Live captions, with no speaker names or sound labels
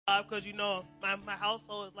because my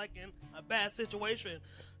household is like in a bad situation.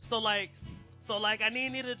 So I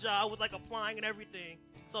needed a job. I was like applying and everything.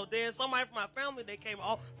 So then somebody from my family, they came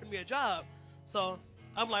offered me a job. So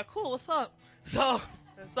I'm like, cool, what's up? So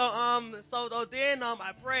then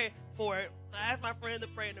I prayed for it. I asked my friend to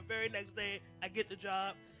pray, and the very next day I get the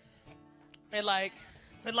job. And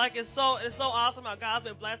it's so awesome how God's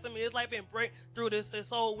been blessing me. It's like been breakthrough this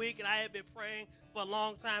whole week, and I had been praying for a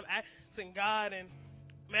long time, asking God, and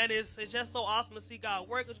man, it's just so awesome to see God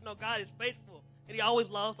work. Because God is faithful, and He always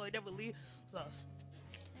loves, so He never leaves us.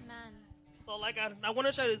 Amen. So I want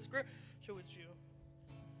to share the scripture with you,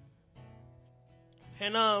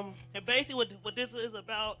 and basically what this is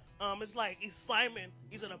about, it's like it's Simon.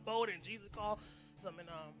 He's in a boat, and Jesus calls him, and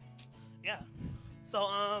yeah. So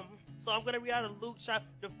I'm gonna read out of Luke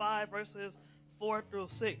chapter 5 verses 4 through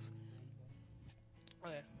 6.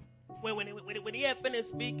 Okay. When he had finished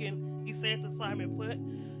speaking, he said to Simon, "Put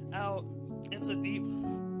out into deep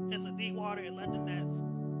water and let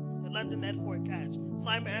the net for a catch."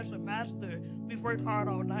 Simon answered, "Master, we've worked hard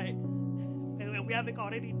all night, and we haven't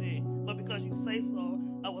caught anything. But because you say so,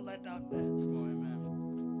 I will let down nets." Oh, amen.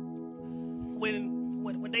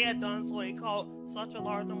 When they had done so, he caught such a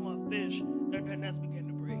large number of fish that their nets began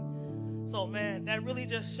to break. So, man, that really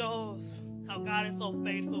just shows how God is so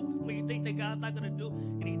faithful. When you think that God's not going to do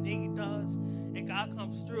anything, He does. And God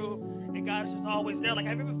comes through, and God is just always there. Like,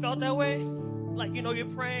 have you ever felt that way? Like, you're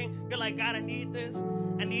praying, you're like, God, I need this.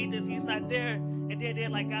 He's not there. And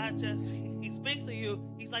then like, God He speaks to you.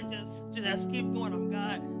 He's like, just keep going. I'm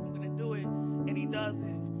God. I'm going to do it. And He does it.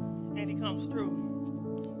 And He comes through.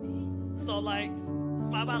 So, like,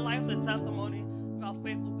 my life is a testimony of how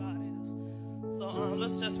faithful God is. So,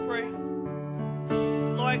 let's just pray.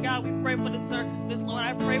 Lord God, we pray for this service. Lord,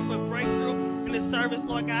 I pray for breakthrough in this service.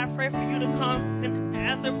 Lord God, I pray for you to come and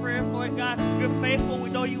answer prayer. Lord God, you're faithful. We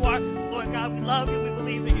know you are. Lord God, we love you. We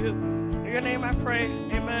believe in you. In your name I pray.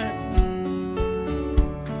 Amen.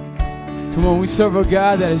 Come on, we serve a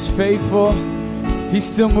God that is faithful. He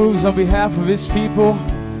still moves on behalf of His people.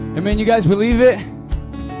 Amen. You guys believe it?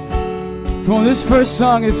 Come on, this first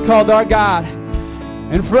song is called Our God.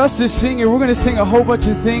 And for us to sing it, we're going to sing a whole bunch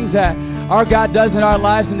of things that our God does in our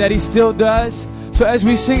lives and that He still does. So as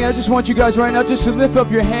we sing it, I just want you guys right now just to lift up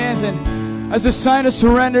your hands and as a sign of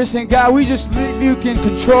surrender, saying, God, we just leave you in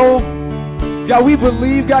control. God, we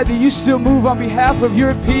believe, God, that you still move on behalf of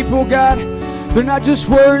your people, God. They're not just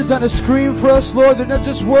words on a screen for us, Lord. They're not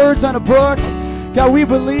just words on a book. God, we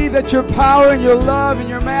believe that your power and your love and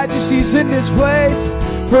your majesty is in this place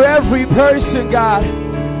for every person, God.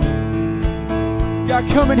 God,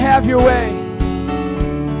 come and have your way.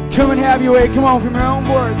 Come and have your way. Come on, from your own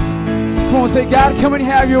words. Come on, say, God, come and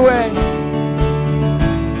have your way.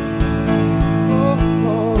 Oh,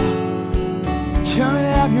 oh. Come and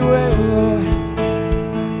have your way, Lord.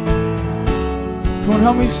 Come on,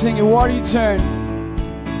 help me sing it. Water you turned.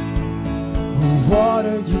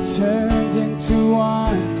 Water you turned into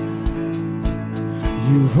wine.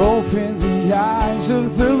 You've opened the eyes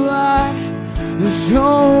of the blind. There's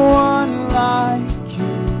no one like you,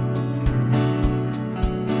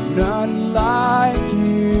 none like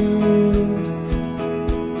you.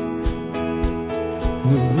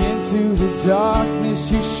 Into the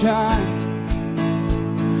darkness you shine,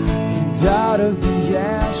 and out of the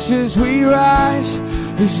ashes we rise.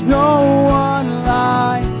 There's no one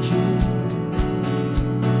like you,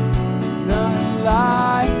 none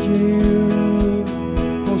like you.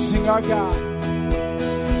 We'll sing our God.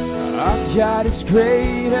 Our God is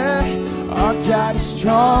greater, our God is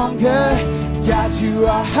stronger. God, you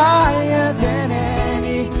are higher than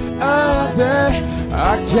any other.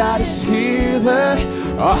 Our God is healer,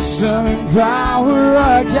 awesome in power.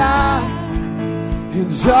 Our God,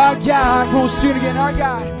 and our God, come on, sing it again. Our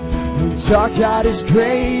God, and our God is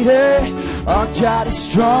greater, our God is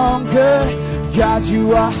stronger. God,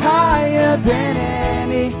 you are higher than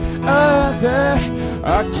any other.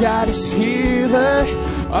 Our God is healer,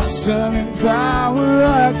 awesome in power.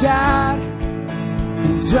 Our God,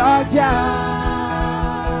 and our God.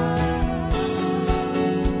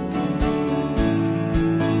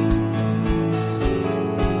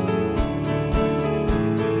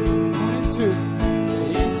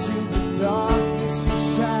 Into the darkness you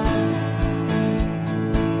shine,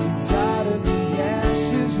 and out of the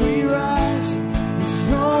ashes we rise. There's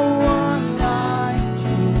no one like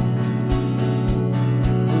you,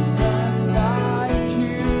 none like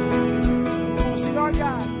you. Come on, sing our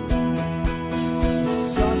God.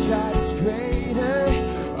 Our God is greater,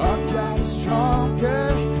 our God is stronger.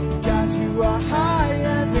 God, you are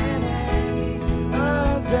higher than any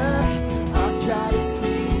other. Our God is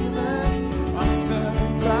healer, awesome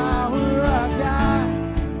in power.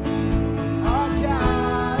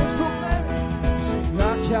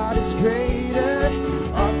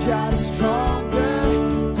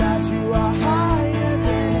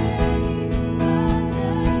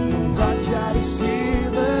 is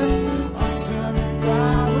healer, awesome in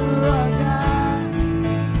power, our God.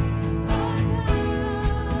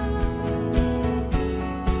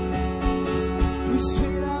 We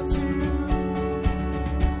sing it out to you.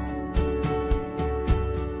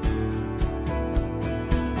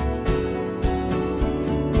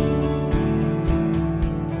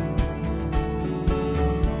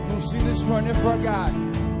 We'll sing this for and if our God.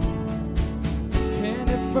 And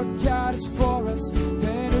if our God is for us,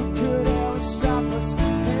 then who could ever stop us?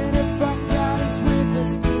 And if our God is with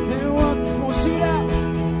us, then what? We'll see that.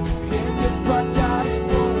 And if our God is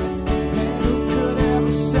for us, then who could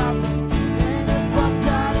ever stop us? And if our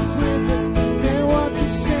God is with us, then what can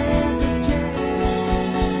stand against?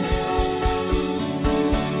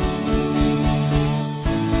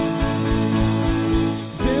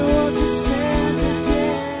 Then what can stand against?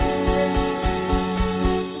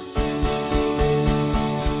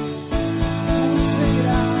 We'll sing it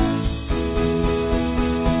out.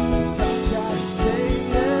 Our God is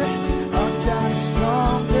greater, our God is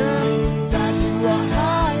stronger. God, you are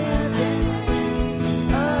higher than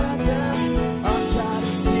other. Our God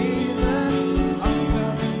is healer,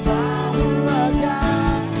 awesome in power. Our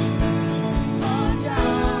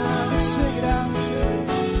God, we sing it out.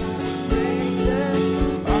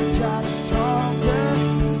 Greater, our God is stronger.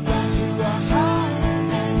 God, you are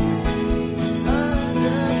higher than other.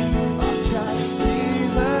 Our God is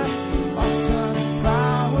healer, awesome in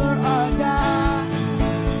power. Our God,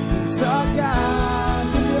 it's our God.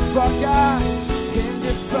 And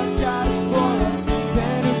if our God is for us,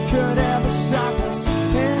 then who could ever stop us?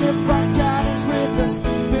 And if our God is with us, then what can stand against? And if our God is for us,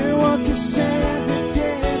 then who could ever stop us?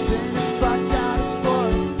 And if our God is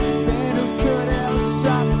with us, then what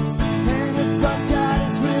can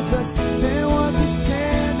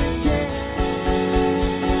stand against?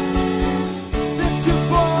 Lift your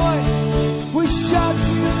voice, we shout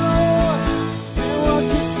to you, Lord. Then what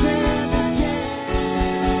can stand against?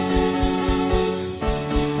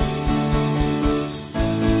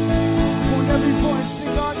 Come on, every voice, sing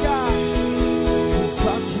our God. 'Cause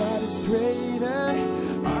our God is greater,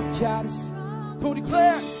 our God is. Go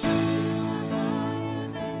declare.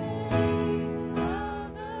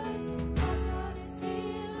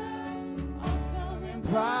 In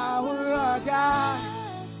power, our God.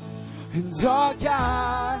 And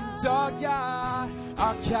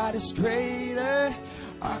our God is greater,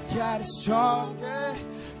 our God is stronger.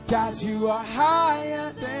 God, you are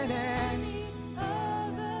higher than any.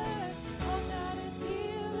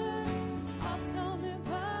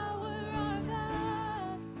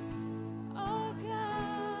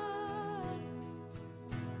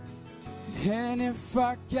 And if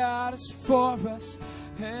our God is for us,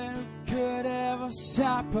 and who could ever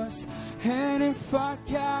stop us? And if our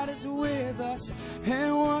God is with us,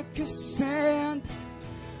 and what could stand?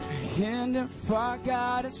 And if our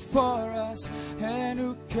God is for us, and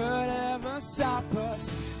who could ever stop us?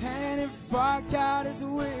 And if our God is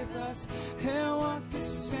with us, and what could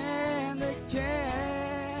stand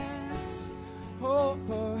against? Oh,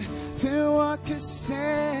 Lord, then what could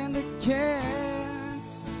stand against?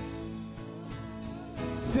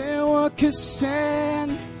 Then what could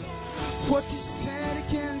stand? What could stand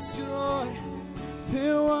against you, Lord?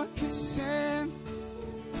 Then what could stand?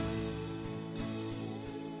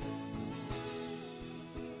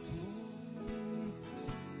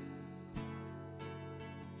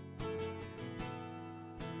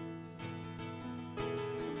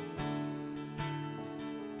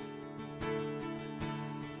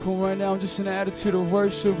 Come on, right now, just an attitude of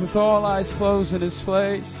worship with all eyes closed in this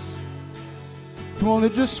place. Come on, they're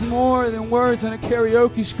just more than words on a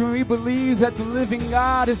karaoke screen. We believe that the living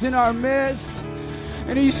God is in our midst.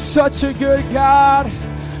 And He's such a good God.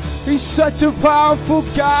 He's such a powerful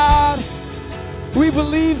God. We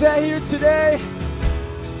believe that here today.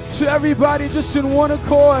 So everybody just in one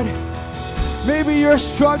accord. Maybe you're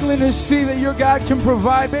struggling to see that your God can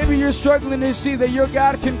provide. Maybe you're struggling to see that your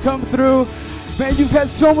God can come through. Man, you've had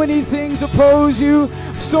so many things oppose you,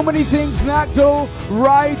 so many things not go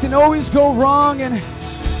right and always go wrong. And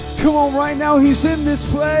come on, right now, He's in this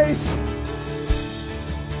place.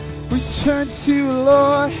 We turn to you,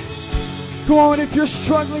 Lord. Come on, if you're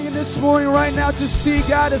struggling in this morning right now, just see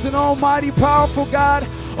God as an almighty, powerful God,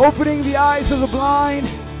 opening the eyes of the blind,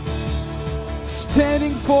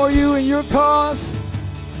 standing for you in your cause.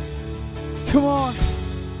 Come on.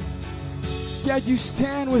 God, you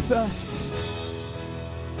stand with us.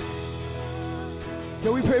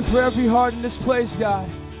 God, we pray for every heart in this place, God.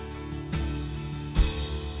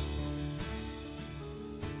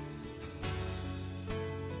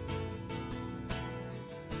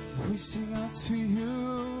 We sing out to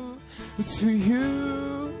you,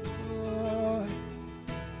 Lord.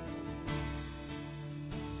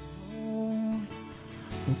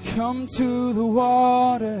 Come to the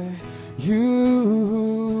water,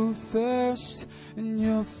 you thirst, and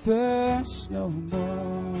you'll thirst no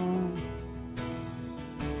more.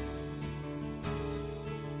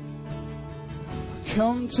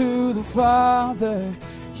 Come to the Father,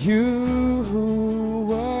 you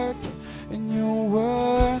work, and you'll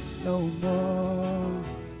work no more.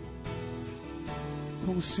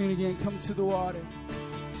 Come, we'll sing again. Come to the water.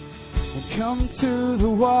 Come to the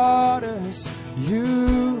waters,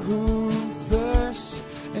 you who thirst,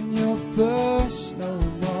 and you'll thirst no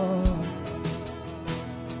more.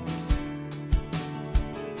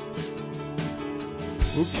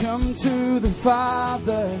 Well, come to the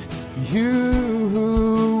Father, you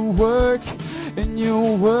who work, and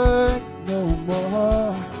you'll work no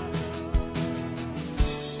more.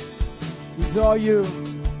 And all you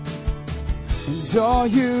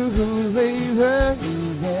who labor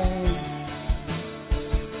in vain,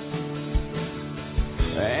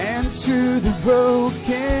 and to the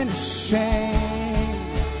broken ashamed,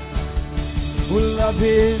 well, love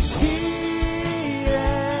is here,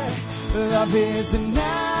 love is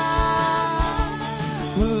now,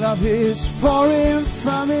 well, love is pouring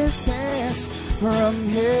from his hands, from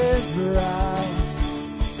his brows,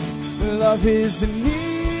 love is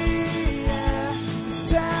near,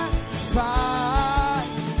 satisfied,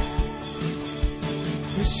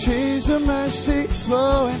 the streams of mercy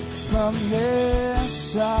flowing from his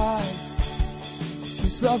side,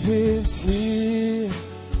 'cause love is here.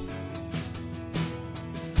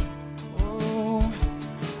 Oh,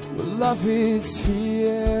 well, love is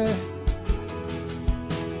here.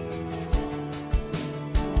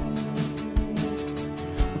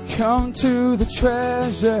 Come to the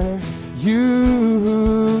treasure,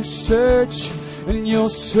 you search, and you'll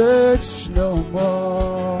search no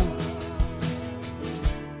more.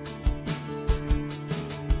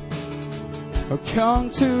 Come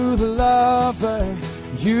to the lover,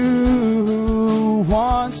 you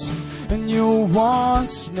want, and you'll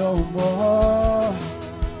want no more.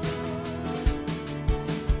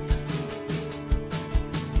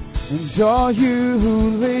 And all you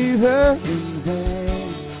who labor in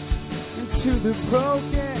vain, and to the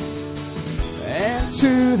broken, and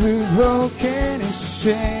to the broken and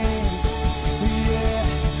shame, yeah,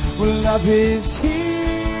 well, love is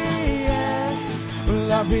here,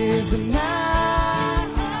 love is now.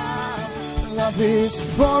 Love is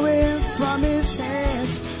pouring from his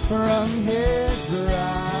hands, from his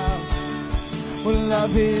brows. Well,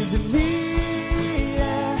 love is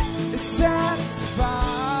near,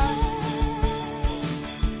 satisfied,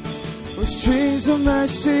 with streams of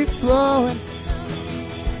mercy flowing.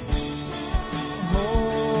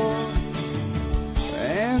 Oh,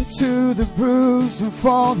 and to the bruised and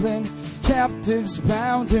fallen, captives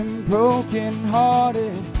bound and broken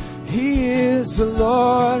hearted, he is the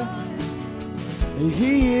Lord.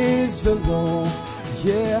 He is the Lord,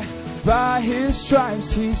 yeah. By his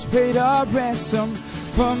stripes he's paid our ransom.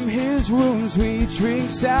 From his wounds we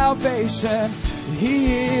drink salvation.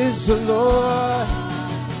 He is the Lord.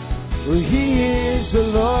 He is the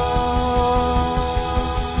Lord.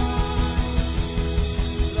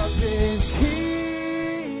 Love is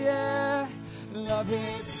here. Love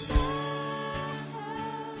is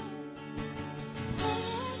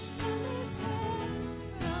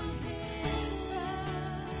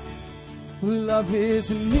love is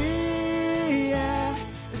near,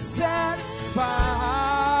 satisfies.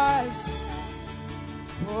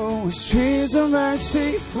 Oh, streams of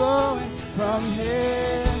mercy flowing from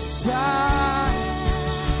his side.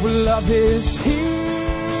 Well, love is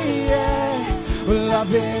here. Well,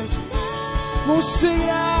 love is, we'll sing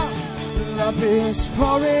out. Love is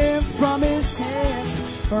pouring from his hands,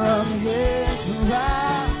 from his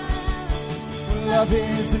mouth. Well, love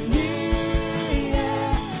is near.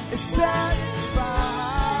 Satisfied,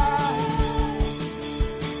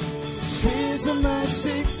 streams of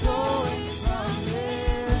mercy flowing from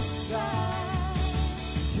his side.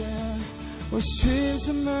 Yeah, well, streams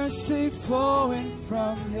of mercy flowing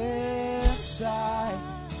from his side.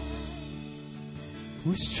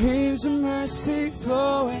 With streams of mercy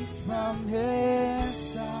flowing from his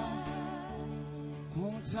side.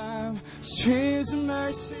 One more time, streams of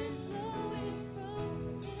mercy.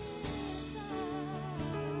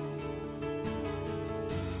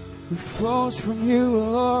 It flows from you,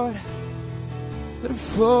 Lord. Let it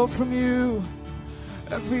flow from you.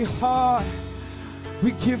 Every heart,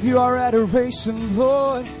 we give you our adoration,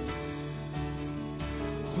 Lord.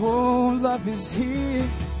 Oh, love is here.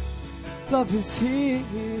 Love is here.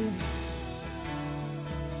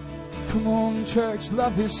 Come on, church.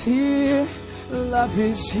 Love is here. Love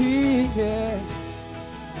is here.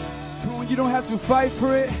 Come on, You don't have to fight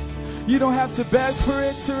for it. You don't have to beg for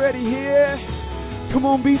it. It's already here. Come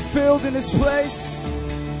on, be filled in this place.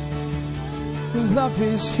 Your love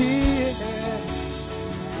is here.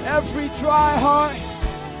 Every dry heart,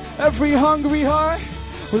 every hungry heart,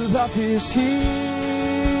 your love is here.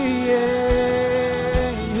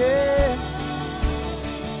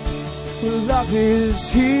 Your love is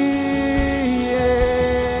here.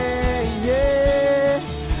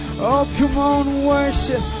 Oh, come on,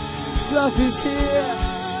 worship. Love is here.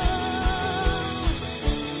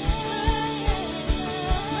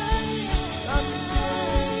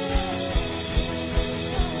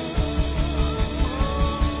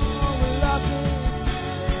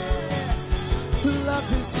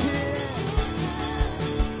 Love is here.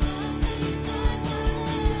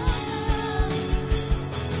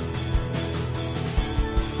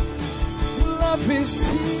 Love is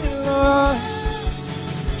here, Lord.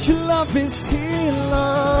 Your love is here,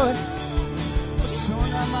 Lord.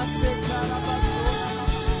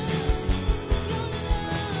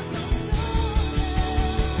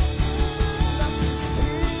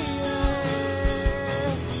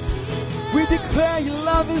 We declare your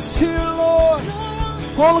love is here, Lord.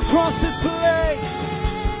 All across this place,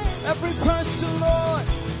 every person, Lord.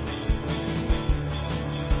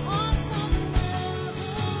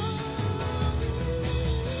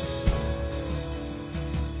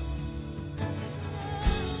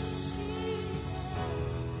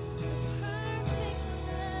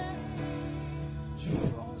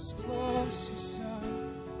 Draw us closer,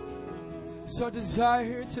 Son. It's our desire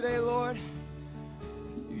here today, Lord.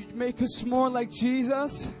 You make us more like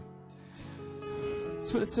Jesus.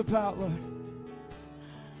 That's what it's about, Lord.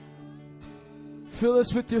 Fill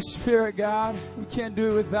us with your Spirit, God. We can't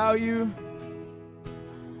do it without you.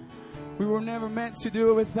 We were never meant to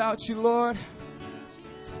do it without you, Lord.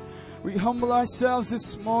 We humble ourselves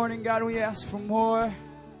this morning, God. We ask for more.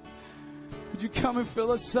 Would you come and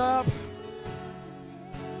fill us up?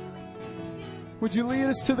 Would you lead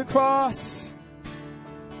us to the cross?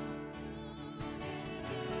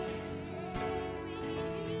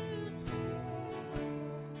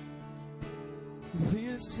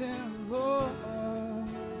 Lead us in, Lord.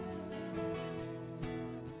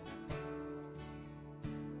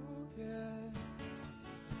 Yeah.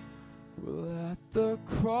 Well, at the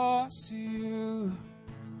cross, you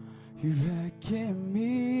beckon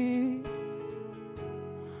me.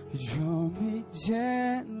 You draw me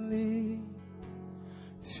gently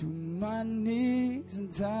to my knees,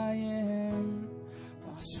 and I am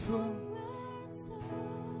lost for.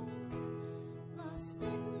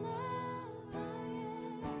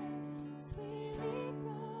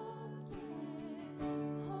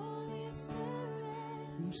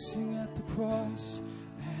 Sing at the cross,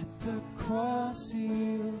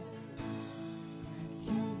 you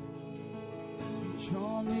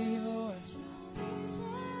draw me, Lord,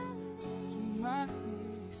 to my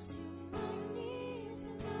knees.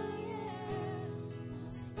 And I am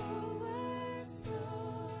lost for words, so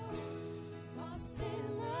lost in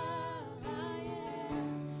love. I am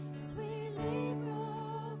sweetly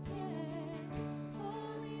broken,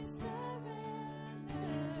 holy surrender.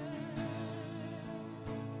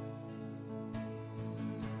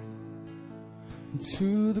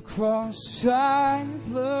 To the cross I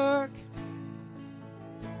look,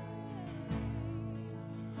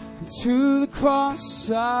 to the cross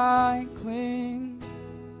I cling.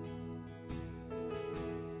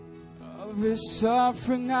 Of His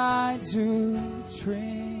suffering I do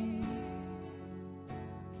drink,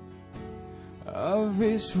 of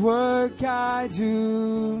His work I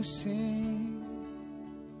do sing.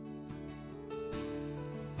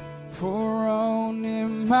 For only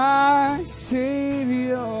my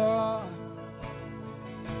Savior,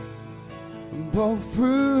 both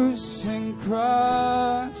bruised and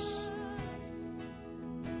crushed,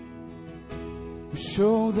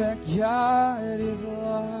 show that God is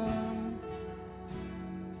love,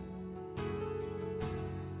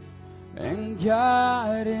 and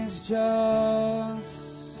God is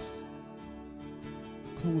just.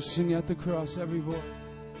 Come on, sing at the cross, every voice.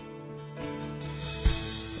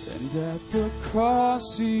 And at the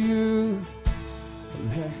cross you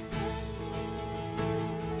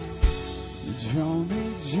draw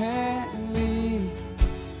me gently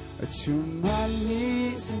to my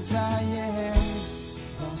knees, and I am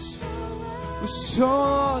lost, so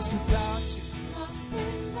lost without you,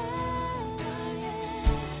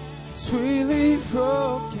 sweetly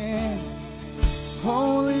broken,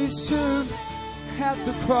 holy servant. At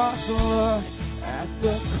the cross, Lord, at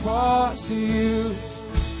the cross you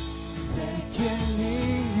beckon me,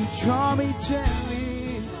 you draw me gently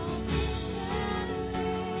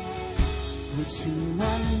to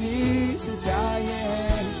my knees and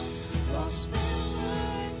dying, lost.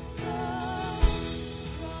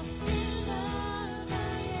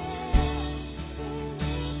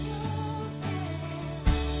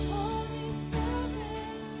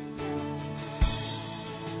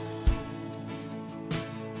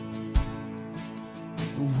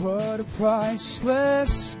 What a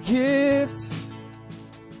priceless gift,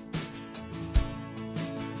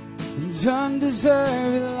 and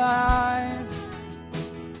undeserved life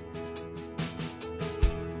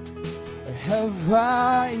have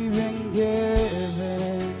I been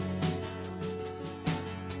given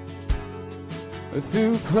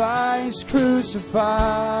through Christ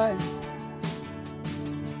crucified.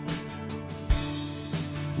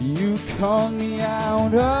 You called me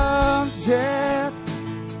out of death,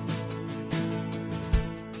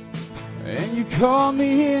 and you call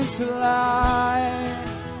me into life.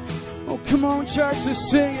 Oh, come on, church, let's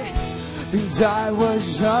sing it. And I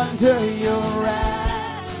was under your wrath.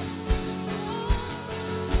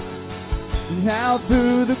 Now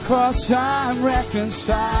through the cross I'm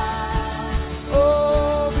reconciled.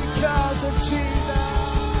 Oh, because of Jesus.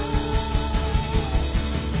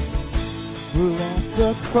 Well, at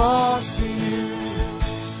the cross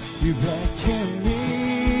you beckon me,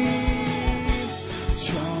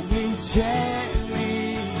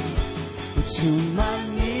 gently to my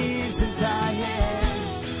knees and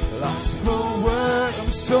dying, lost for word. I'm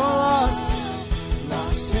so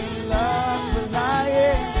lost in love, but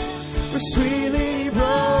lying, but sweetly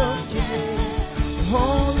broken,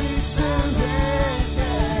 holy surrender.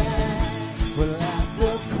 Well, at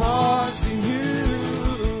the cross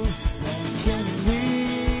you can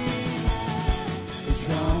lead,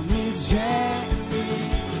 draw me gently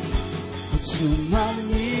to my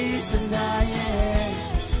knees and dying,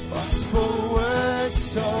 lost for words,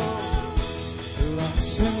 so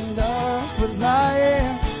lost in love, but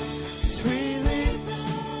lying, sweetly.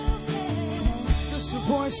 Just a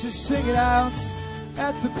voice to sing it out.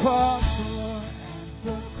 At the cross, Lord, at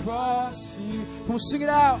the cross, you. Come on, sing it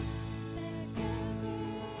out.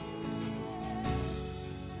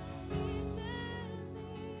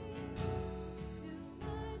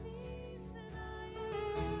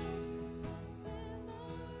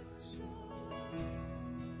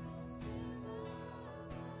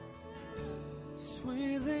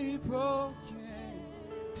 Sweetly broken,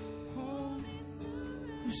 oh,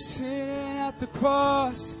 you're sitting at the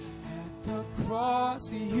cross,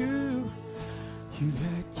 you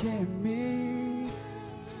beckon me,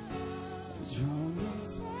 draw me.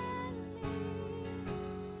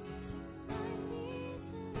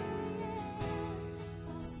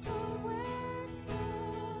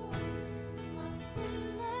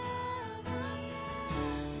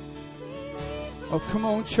 Oh, come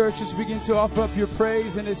on, church, just begin to offer up your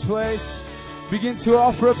praise in this place. Begin to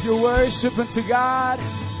offer up your worship unto God.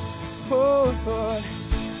 Oh, Lord,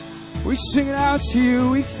 we sing it out to you.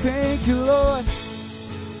 We thank you, Lord.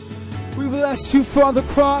 We bless you for the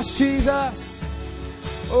cross, Jesus.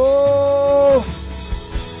 Oh,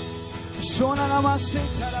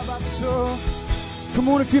 come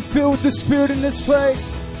on, if you're filled with the Spirit in this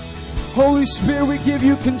place. Holy Spirit, we give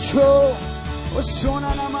you control.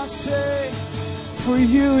 For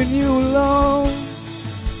you and you alone.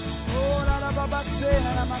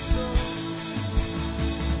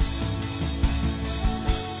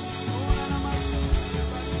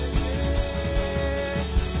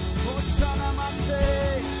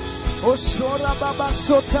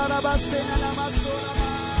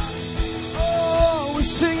 Oh, we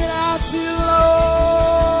sing it out to you,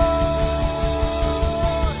 Lord.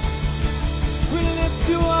 We lift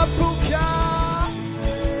you up, oh God.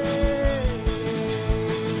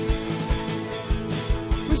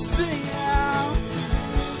 We sing out.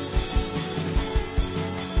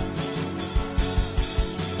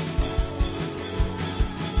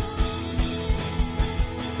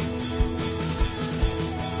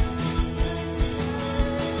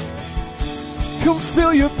 Come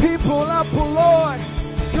fill your people up, oh Lord.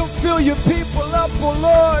 Come fill your people up, oh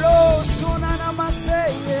Lord. Oh,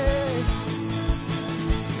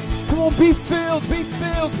 come on, be filled, be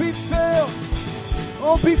filled, be filled.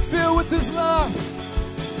 Oh, be filled with His love.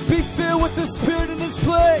 Be filled with the Spirit in this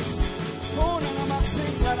place. Oh, be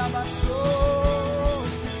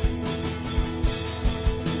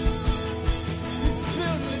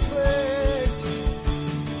filled in this place.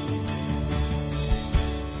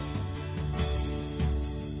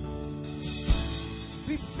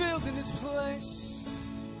 Be filled in this place.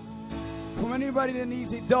 From anybody that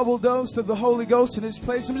needs a double dose of the Holy Ghost in this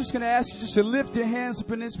place, I'm just going to ask you just to lift your hands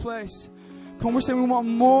up in this place. Come, we're saying we want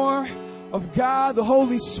more of God, the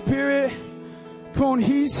Holy Spirit. Come on,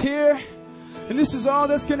 He's here. And this is all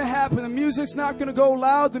that's going to happen. The music's not going to go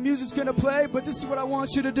loud. The music's going to play. But this is what I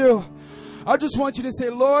want you to do. I just want you to say,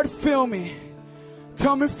 Lord, fill me.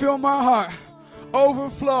 Come and fill my heart.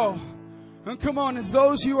 Overflow. And come on, as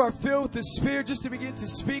those who are filled with the Spirit, just to begin to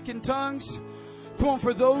speak in tongues. Come on,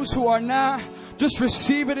 for those who are not, just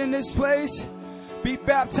receive it in this place. Be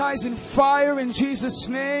baptized in fire in Jesus'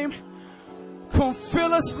 name. Come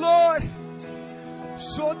fill us, Lord.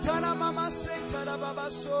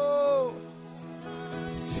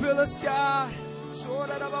 Fill us, God.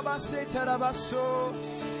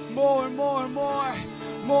 More and more and more.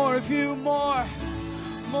 More of you, more.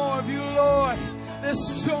 More of you, Lord.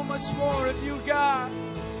 There's so much more of you, God.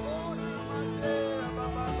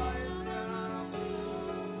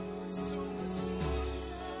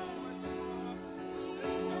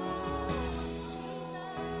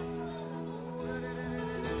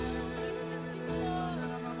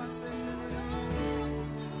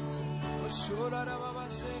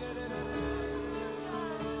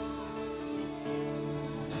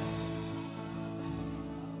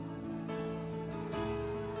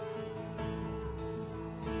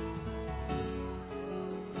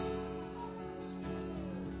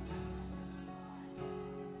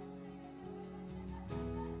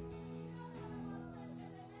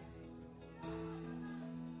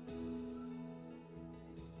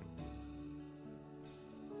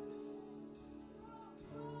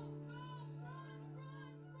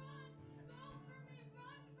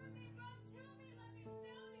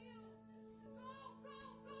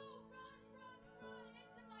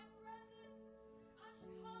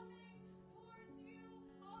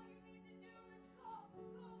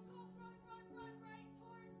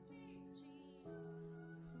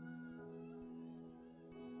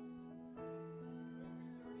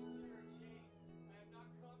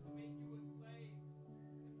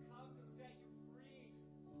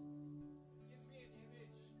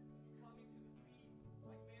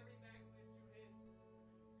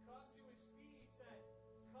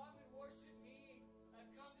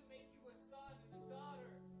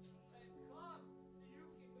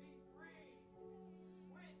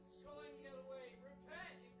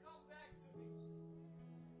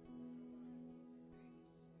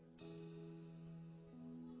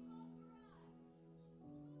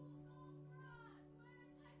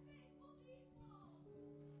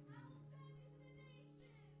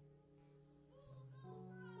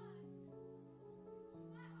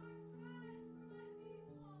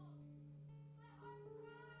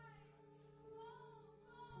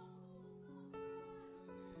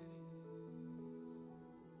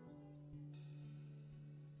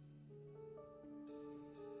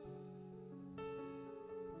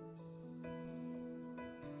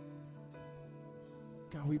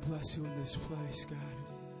 God, we bless you in this place, God.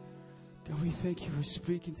 God, we thank you for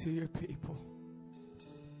speaking to your people.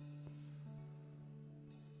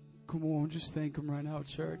 Come on, just thank him right now,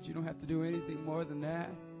 church. You don't have to do anything more than that.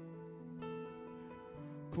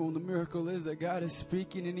 Come on, the miracle is that God is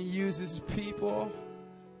speaking and he uses people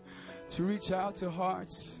to reach out to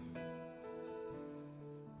hearts.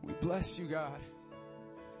 We bless you, God.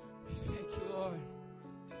 Thank you, Lord.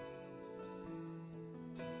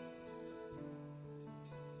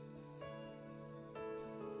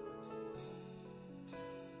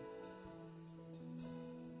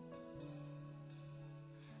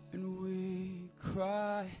 And we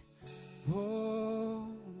cry,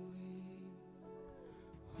 holy,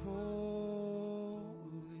 holy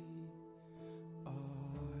are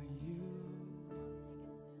you.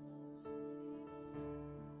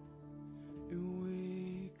 And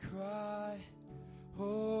we cry,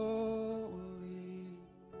 holy,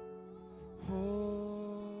 holy.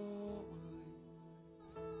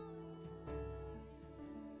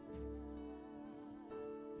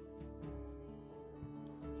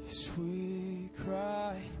 Yes, we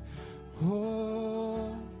cry,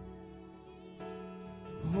 holy,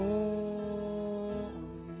 holy.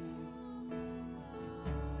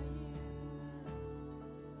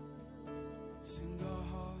 Sing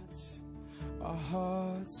our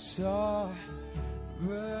hearts are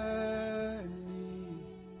burning,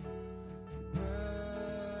 burning.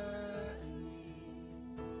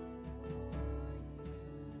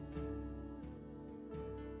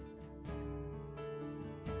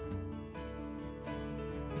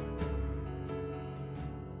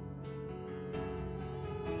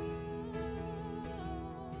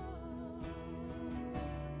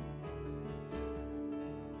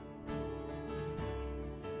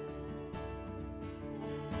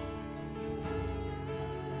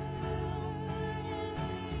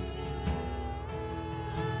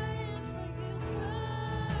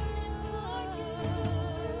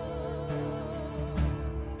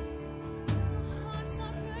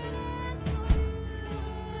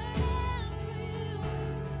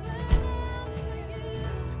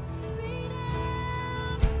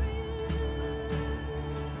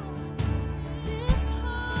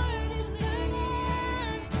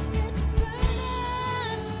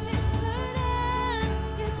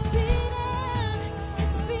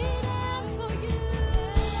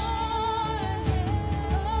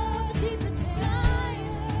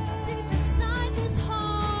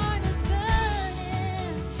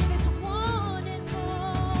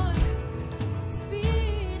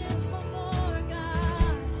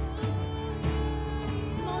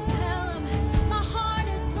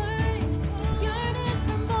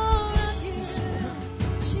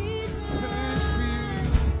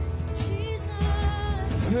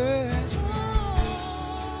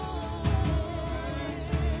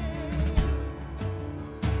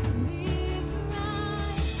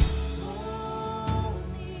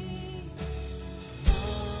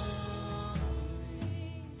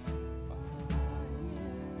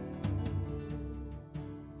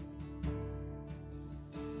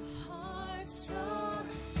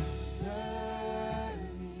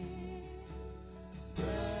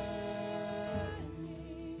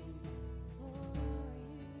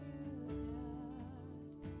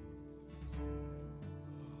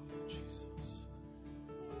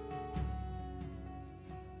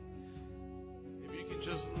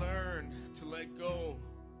 just learn to let go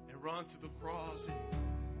and run to the cross. And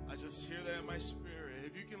I just hear that in my spirit.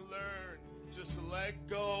 If you can learn just to let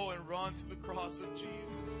go and run to the cross of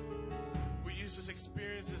Jesus. We used to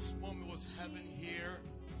experience this moment was heaven here.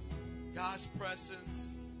 God's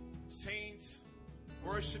presence. Saints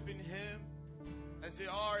worshiping Him as they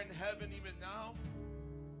are in heaven even now.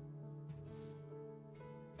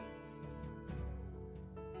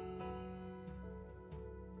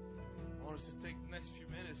 I want us to take the next few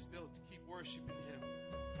minutes still to keep worshiping Him.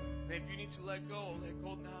 And if you need to let go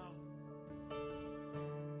now.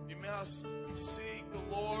 You must seek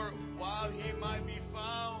the Lord while He might be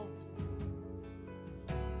found.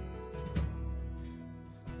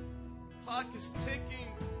 Clock is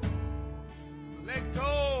ticking. Let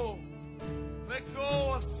go. Let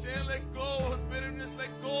go of sin. Let go of bitterness. Let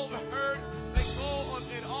go of hurt. Let go of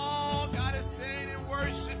it all. God is saying and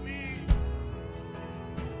worship me.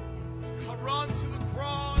 Run to the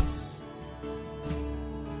cross.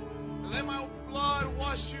 Let my blood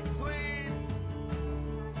wash you clean.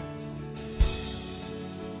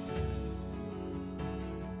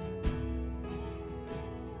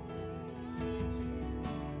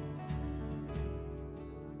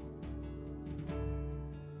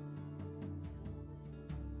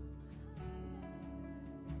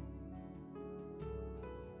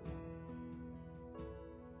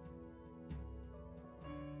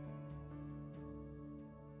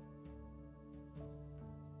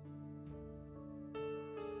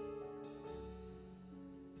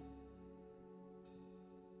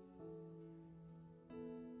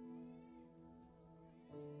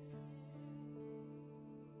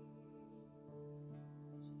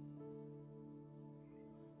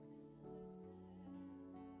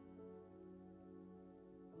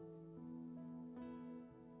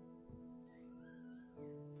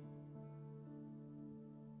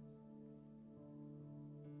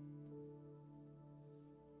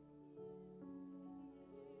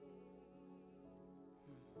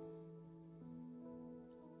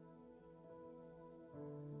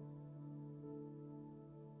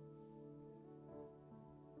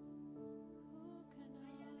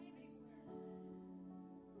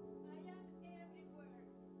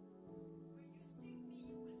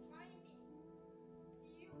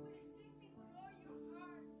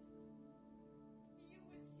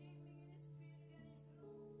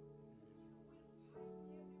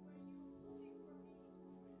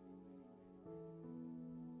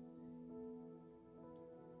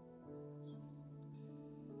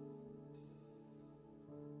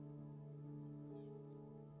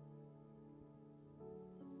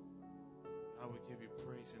 I would give you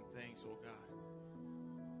praise and thanks, oh God.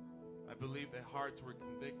 I believe that hearts were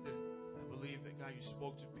convicted. I believe that, God, you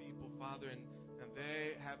spoke to people, Father, and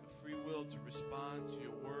they have the free will to respond to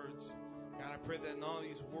your words. God, I pray that in all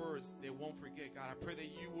these words, they won't forget. God, I pray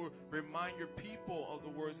that you will remind your people of the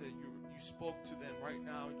words that you spoke to them right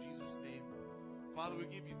now in Jesus' name. Father, we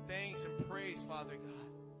give you thanks and praise, Father God.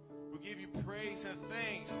 We give you praise and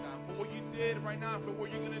thanks, God, for what you did right now, for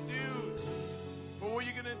what you're going to do. For what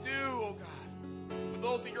you're going to do, oh God. For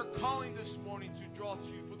those that you're calling this morning to draw to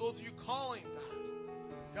you. For those of you calling, God.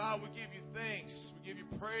 God, we give you thanks. We give you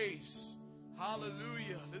praise.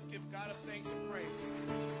 Hallelujah. Let's give God a thanks and praise.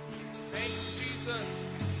 Thank you,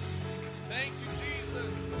 Jesus. Thank you,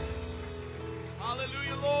 Jesus.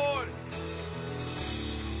 Hallelujah, Lord.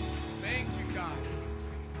 Thank you, God.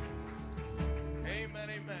 Amen,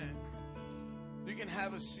 amen. You can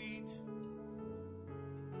have a seat.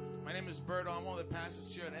 My name is Berto. I'm one of the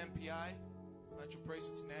pastors here at MPI, Metro Praise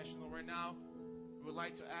International. Right now, we would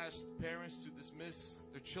like to ask parents to dismiss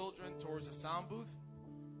their children towards the sound booth.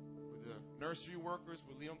 With the nursery workers,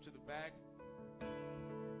 we'll lead them to the back.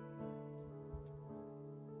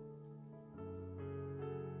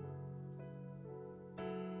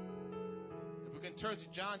 If we can turn to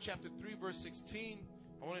John chapter 3, verse 16,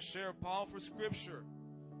 I want to share a powerful scripture.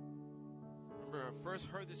 Remember, I first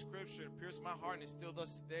heard this scripture, it pierced my heart, and it still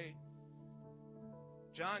does today.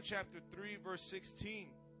 John chapter 3, verse 16.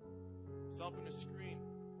 It's up on the screen.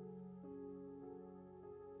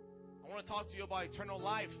 I want to talk to you about eternal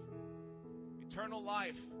life. Eternal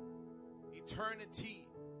life. Eternity.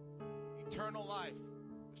 Eternal life.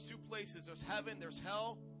 There's two places. There's heaven, there's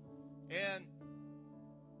hell. And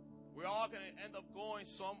we're all going to end up going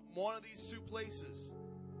one of these two places.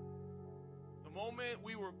 The moment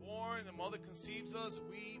we were born, the mother conceives us,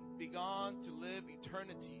 we began to live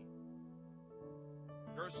eternity.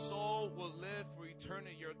 Your soul will live for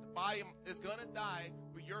eternity. Your body is going to die,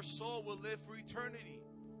 but your soul will live for eternity.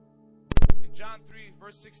 In John 3,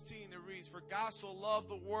 verse 16, it reads, "For God so loved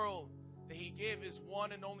the world that He gave His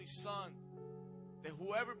one and only Son, that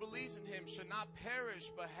whoever believes in him should not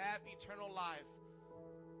perish but have eternal life.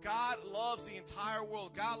 God loves the entire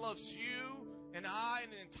world. God loves you and I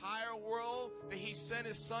and the entire world, that he sent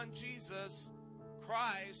his son Jesus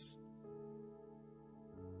Christ,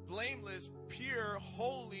 blameless, pure,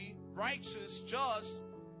 holy, righteous, just,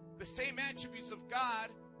 the same attributes of God.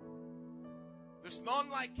 There's none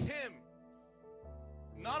like him.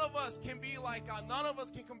 None of us can be like God. None of us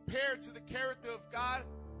can compare to the character of God.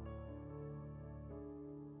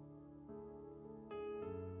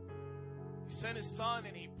 He sent his son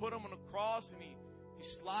and he put him on a cross, and he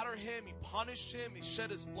slaughtered him, he punished him, he shed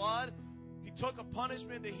his blood. He took a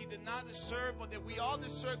punishment that he did not deserve, but that we all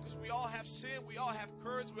deserve, because we all have sin, we all have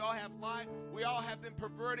curse, we all have lied, we all have been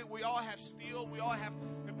perverted, we all have steal, we all have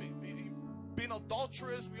been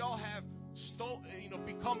adulterous, we all have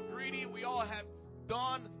become greedy, we all have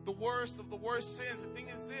done the worst of the worst sins. The thing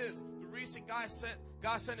is this, the reason God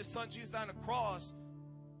sent his son Jesus down the cross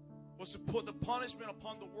was to put the punishment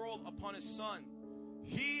upon the world, upon his son.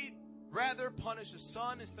 He rather punish his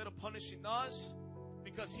son instead of punishing us,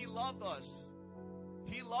 because he loved us.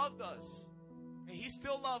 He loved us. And he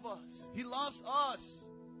still loves us. He loves us.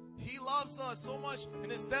 He loves us so much,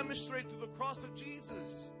 and it's demonstrated through the cross of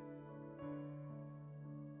Jesus.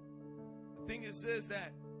 The thing is this,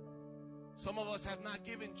 that some of us have not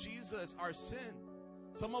given Jesus our sin.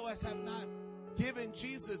 Some of us have not given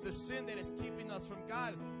Jesus the sin that is keeping us from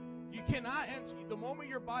God. You cannot enter, the moment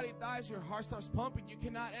your body dies, your heart starts pumping, you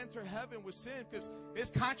cannot enter heaven with sin, because it's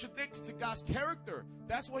contradicted to God's character.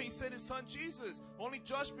 That's why he sent his son Jesus. Only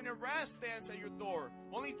judgment and wrath stands at your door.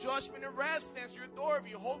 Only judgment and wrath stands at your door. If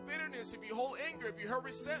you hold bitterness, if you hold anger, if you hold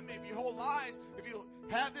resentment, if you hold lies, if you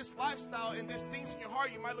have this lifestyle and these things in your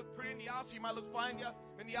heart, you might look pretty in the outside, you might look fine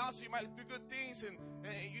in the outside, you might do good things, and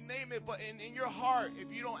you name it, but in your heart,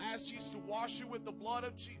 if you don't ask Jesus to wash you with the blood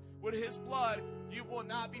of Jesus, with his blood, you will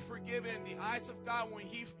not be forgiven in the eyes of God. When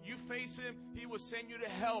you face him, he will send you to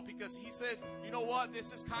hell, because he says, you know what,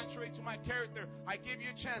 this is contrary to my character. I give you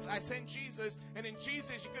a chance. I send Jesus, and in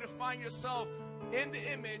Jesus you're going to find yourself in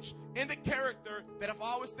the image, in the character that I've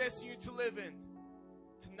always destined you to live in.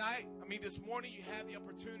 This morning, you have the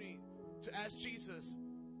opportunity to ask Jesus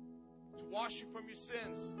to wash you from your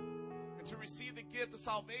sins and to receive the gift of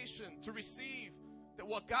salvation, to receive that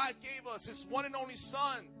what God gave us, his one and only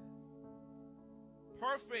son,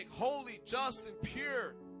 perfect, holy, just, and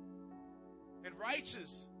pure, and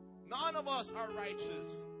righteous. None of us are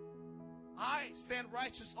righteous. I stand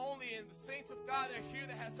righteous only, and the saints of God that are here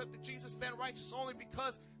that have accepted Jesus stand righteous only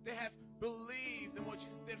because they have believed in what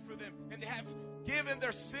Jesus did for them, and they have given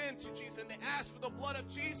their sin to Jesus, and they ask for the blood of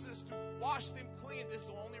Jesus to wash them clean. This is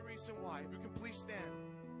the only reason why. If you can please stand.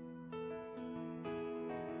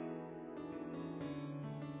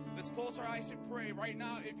 Let's close our eyes and pray. Right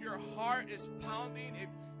now, if your heart is pounding, if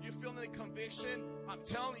you're feeling the conviction, I'm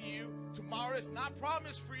telling you, tomorrow is not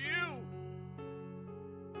promised for you.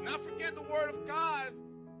 Not forget the word of God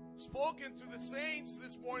spoken through the saints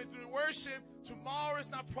this morning through the worship. Tomorrow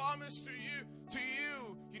is not promised to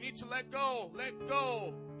you. You need to let go. Let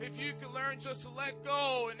go. If you can learn just to let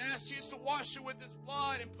go and ask Jesus to wash you with his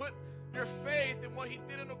blood and put your faith in what he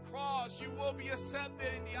did on the cross, you will be accepted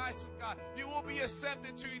in the eyes of God. You will be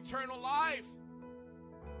accepted to eternal life.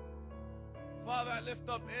 Father, I lift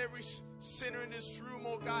up every sinner in this room,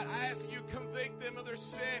 oh God. I ask that you convict them of their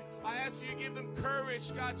sin. I ask that you give them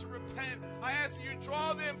courage, God, to repent. I ask that you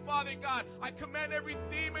draw them, Father God. I command every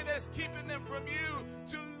demon that is keeping them from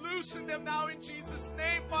you to loosen them now in Jesus'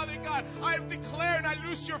 name, Father God. I declare and I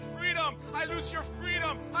loose your freedom. I loose your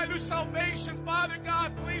freedom. I loose salvation, Father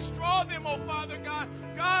God. Please draw them, oh Father God.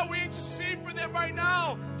 God, we intercede for them right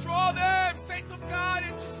now. Draw them, saints of God.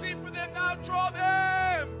 Intercede for them now. Draw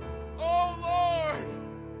them. Oh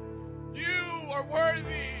Lord, you are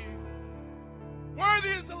worthy. Worthy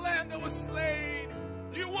is the Lamb that was slain.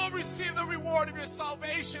 You will receive the reward of your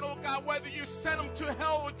salvation, oh God, whether you send them to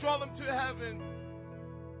hell or draw them to heaven.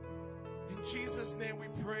 In Jesus' name we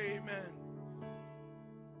pray, amen.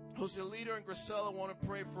 Jose Leader and Grisela want to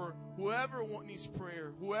pray for whoever needs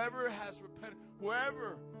prayer, whoever has repented,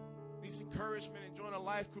 whoever needs encouragement and join a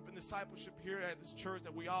life group and discipleship here at this church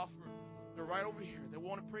that we offer. They're right over here. They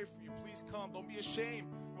want to pray for you. Please come. Don't be ashamed.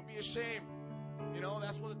 Don't be ashamed. You know,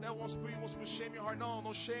 that's what the devil wants to do. He wants to shame your heart.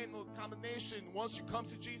 No shame, no condemnation. Once you come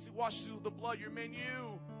to Jesus, he washes you with the blood. You're made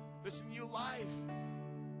new. This is new life.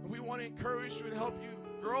 And we want to encourage you and help you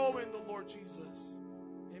grow in the Lord Jesus.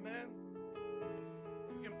 Amen.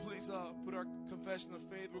 If we can please put our confession of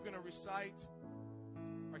faith. We're going to recite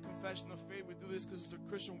our confession of faith. We do this because it's a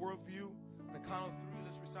Christian worldview. On the count of 3,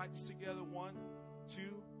 let's recite this together. 1, 2,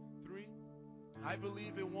 3. I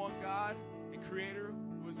believe in one God, a Creator,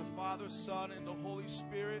 who is the Father, Son, and the Holy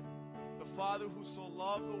Spirit, the Father who so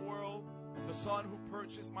loved the world, the Son who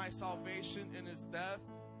purchased my salvation in His death,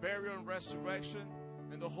 burial, and resurrection,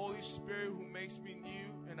 and the Holy Spirit who makes me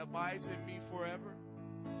new and abides in me forever.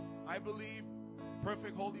 I believe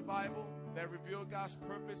perfect Holy Bible that reveals God's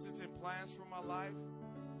purposes and plans for my life.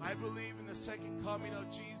 I believe in the second coming of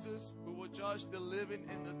Jesus, who will judge the living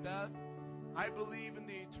and the dead. I believe in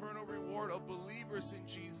the eternal reward of believers in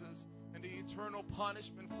Jesus and the eternal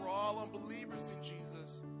punishment for all unbelievers in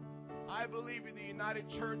Jesus. I believe in the united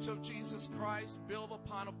church of Jesus Christ, built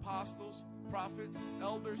upon apostles, prophets,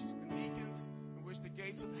 elders, and deacons, in which the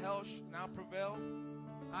gates of hell shall not prevail.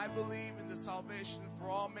 I believe in the salvation for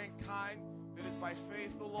all mankind that is by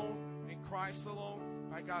faith alone, in Christ alone,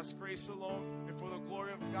 by God's grace alone, and for the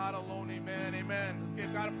glory of God alone. Amen. Amen. Let's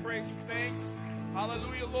give God a praise and thanks.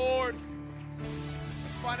 Hallelujah, Lord.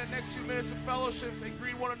 Let's find the next few minutes of fellowship and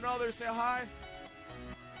greet one another. Say hi.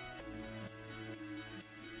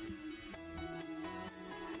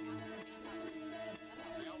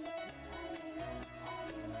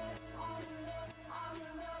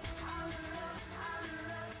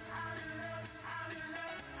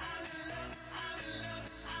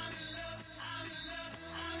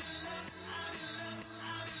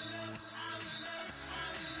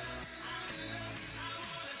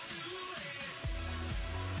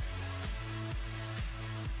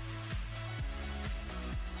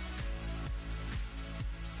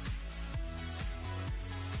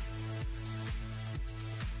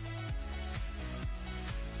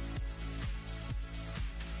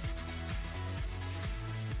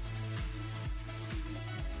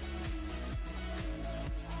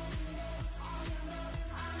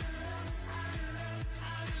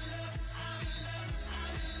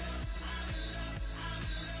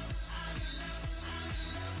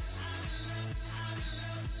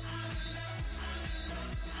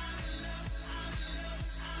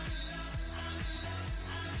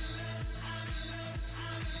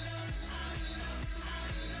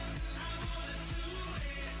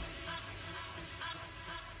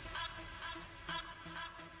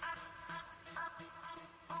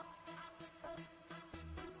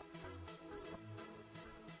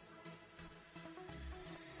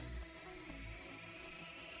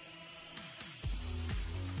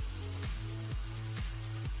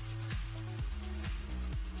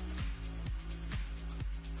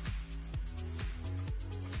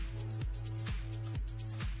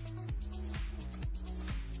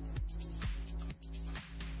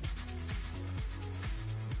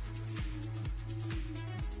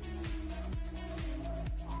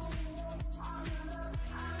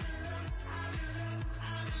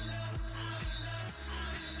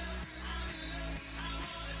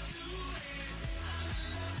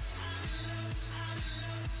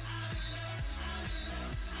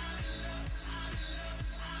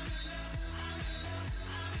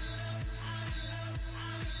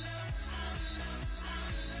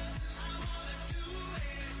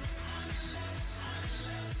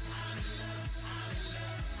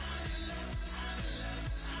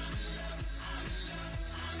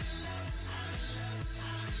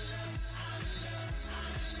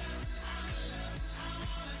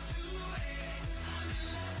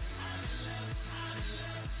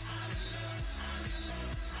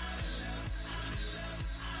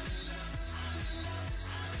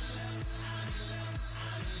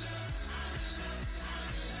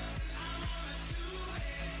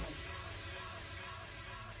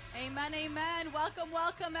 Amen, amen. Welcome,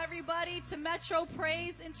 welcome, everybody, to Metro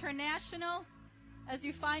Praise International. As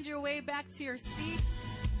you find your way back to your seats,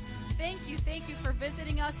 thank you for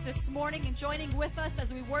visiting us this morning and joining with us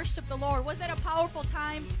as we worship the Lord. Was that a powerful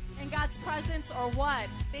time in God's presence or what?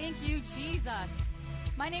 Thank you, Jesus.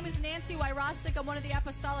 My name is Nancy Wyrosik. I'm one of the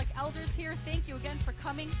apostolic elders here. Thank you again for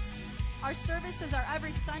coming. Our services are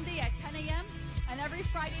every Sunday at 10 a.m. and every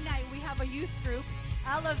Friday night we have a youth group,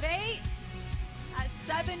 Elevate, at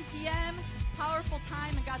 7 p.m. Powerful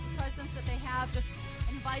time in God's presence that they have, just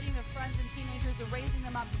inviting their friends and teenagers and raising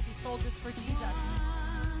them up to be soldiers for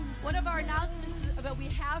Jesus. One of our announcements that we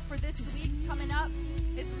have for this week coming up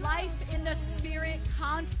is Life in the Spirit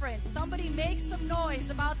Conference. Somebody make some noise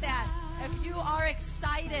about that if you are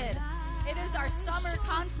excited. It is our summer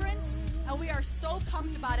conference, and we are so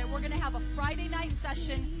pumped about it. We're going to have a Friday night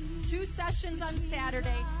session, 2 sessions on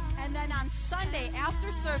Saturday, and then on Sunday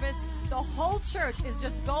after service, the whole church is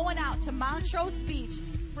just going out to Montrose Beach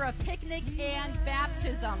for a picnic and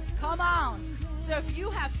baptisms. Come on. So if you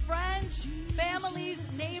have friends, families,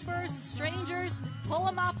 neighbors, strangers, pull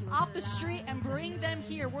them up off the street and bring them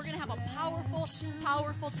here. We're going to have a powerful,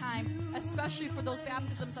 powerful time, especially for those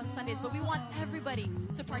baptisms on Sundays. But we want everybody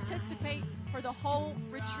to participate for the whole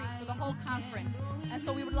retreat, for the whole conference. And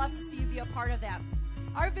so we would love to see you be a part of that.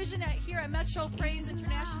 Our vision here at Metro Praise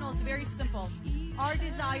International is very simple. Our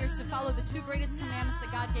desire is to follow the two greatest commandments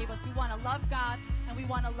that God gave us. We want to love God and we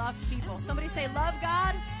want to love people. Somebody say, love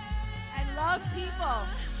God and love people.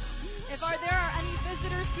 If there are any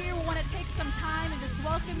visitors here, we want to take some time and just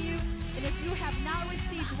welcome you. And if you have not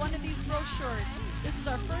received one of these brochures, this is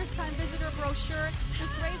our first time visitor brochure.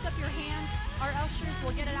 Just raise up your hand. Our ushers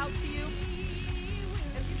will get it out to you.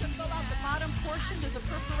 If you can fill out the bottom portion, there's a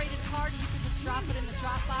perforated card. You can just drop it in the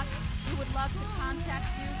drop box. We would love to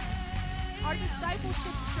contact you. Our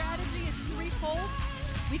discipleship strategy is threefold.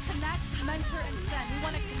 We connect, mentor, and send. We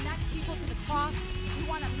want to connect people to the cross. We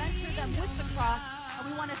want to mentor them with the cross, and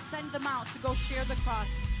we want to send them out to go share the cross.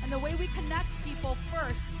 And the way we connect people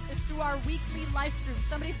first is through our weekly life groups.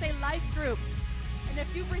 Somebody say life groups. And if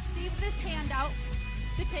you've received this handout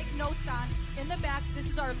to take notes on, in the back, this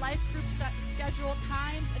is our life group schedule,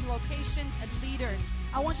 times and locations and leaders.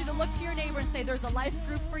 I want you to look to your neighbor and say, there's a life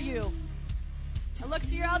group for you. And look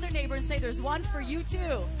to your other neighbor and say, there's one for you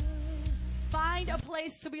too. Find a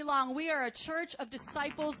place to belong. We are a church of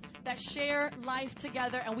disciples that share life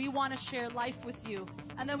together, and we want to share life with you.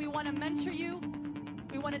 And then we want to mentor you.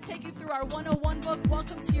 We want to take you through our 101 book,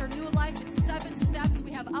 Welcome to Your New Life. It's 7 steps.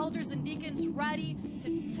 We have elders and deacons ready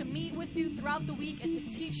to meet with you throughout the week and to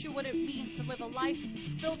teach you what it means to live a life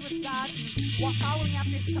filled with God, following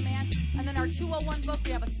after His commands. And then our 201 book,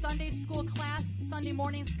 we have a Sunday school class. Sunday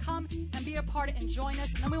mornings, come and be a part and join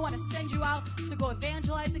us. And then we want to send you out to go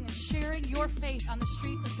evangelizing and sharing your faith on the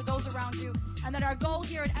streets and to those around you. And then our goal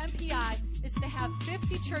here at MPI is to have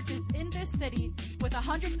 50 churches in this city with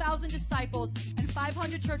 100,000 disciples and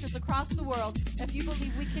 500 churches across the world. If you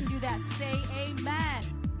believe we can do that, say amen.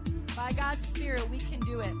 By God's Spirit, we can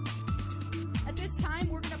do it. At this time,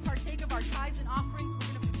 we're going to partake of our tithes and offerings. We're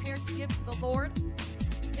going to prepare to give to the Lord.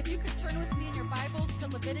 If you could turn with me in your Bibles to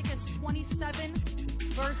Leviticus 27,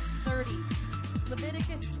 verse 30.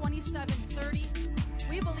 Leviticus 27:30.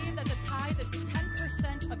 We believe that the tithe is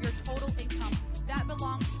 10% of your total income. That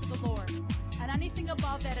belongs to the Lord. And anything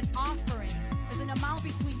above that, an offering, is an amount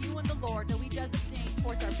between you and the Lord that we designate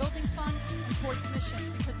towards our building fund and towards missions,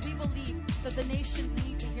 because we believe that the nations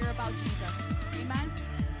need to hear about Jesus. Amen?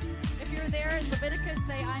 If you're there in Leviticus,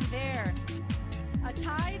 say, I'm there. A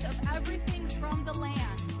tithe of everything from the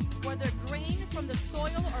land, whether grain from the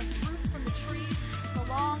soil or fruit from the trees,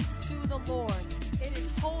 belongs to the Lord. It is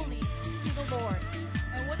holy to the Lord.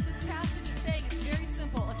 And what this passage is saying is very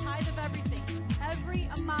simple. A tithe of everything. Every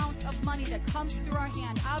amount of money that comes through our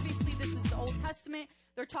hand. Obviously, this is the Old Testament.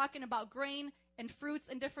 They're talking about grain and fruits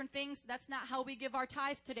and different things. That's not how we give our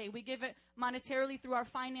tithe today. We give it monetarily through our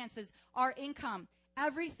finances, our income.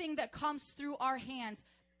 Everything that comes through our hands,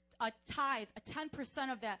 a tithe, a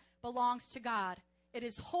 10% of that belongs to God. It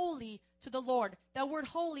is holy to the Lord. That word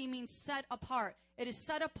holy means set apart. It is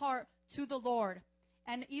set apart to the Lord.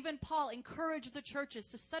 And even Paul encouraged the churches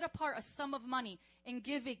to set apart a sum of money in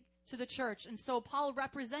giving to the church. And so Paul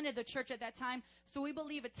represented the church at that time. So we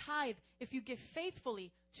believe a tithe, if you give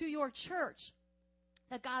faithfully to your church,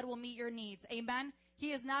 that God will meet your needs. Amen?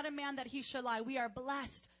 He is not a man that he shall lie. We are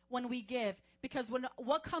blessed when we give, because when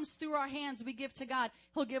what comes through our hands we give to God,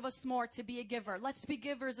 He'll give us more to be a giver. Let's be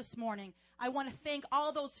givers this morning. I want to thank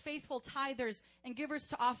all those faithful tithers and givers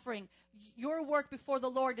to offering. Your work before the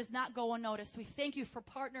Lord does not go unnoticed. We thank you for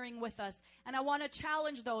partnering with us. And I want to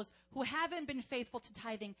challenge those who haven't been faithful to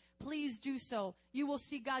tithing. Please do so. You will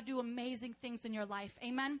see God do amazing things in your life.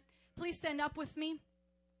 Amen? Please stand up with me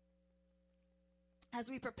as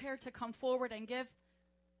we prepare to come forward and give.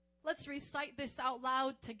 Let's recite this out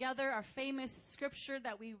loud together, our famous scripture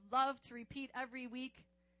that we love to repeat every week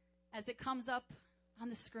as it comes up on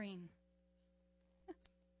the screen.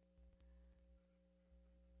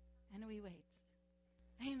 And we wait.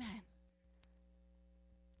 Amen.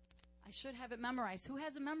 I should have it memorized. Who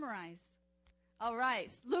has it memorized? All right.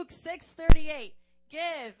 Luke 6:38.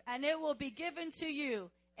 Give, and it will be given to you.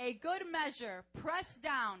 A good measure, pressed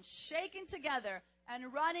down, shaken together,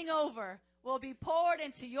 and running over, will be poured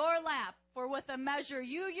into your lap. For with the measure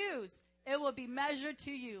you use, it will be measured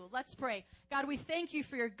to you. Let's pray. God, we thank you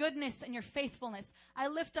for your goodness and your faithfulness. I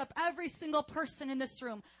lift up every single person in this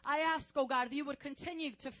room. I ask, oh God, that you would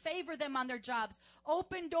continue to favor them on their jobs.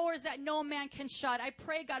 Open doors that no man can shut. I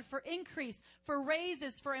pray, God, for increase, for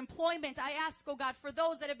raises, for employment. I ask, oh God, for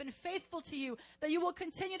those that have been faithful to you, that you will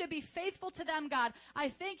continue to be faithful to them, God. I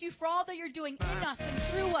thank you for all that you're doing in us and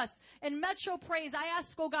through us. In Metro Praise, I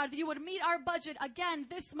ask, oh God, that you would meet our budget again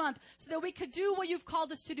this month so that we could do what you've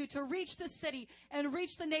called us to do, to reach the city and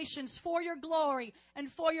reach the nations for your glory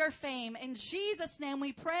and for your fame. In Jesus' name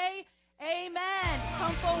we pray. Amen.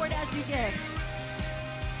 Come forward as you give.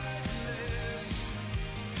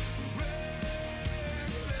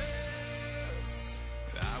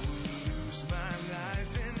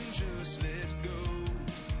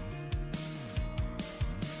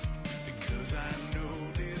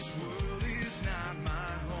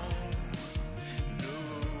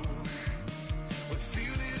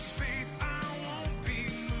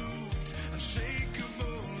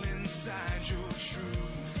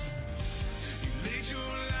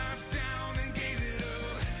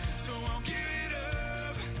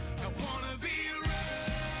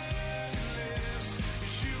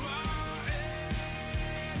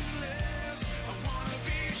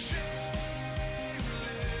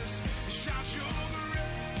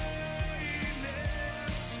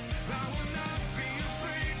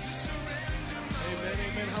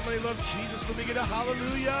 Love Jesus. Let me get a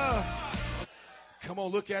hallelujah. Come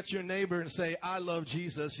on, look at your neighbor and say, I love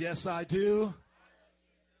Jesus. Yes, I do.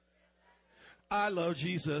 I love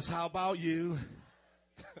Jesus. How about you?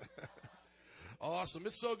 Awesome.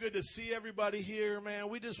 It's so good to see everybody here, man.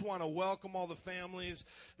 We just want to welcome all the families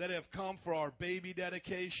that have come for our baby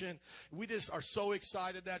dedication. We just are so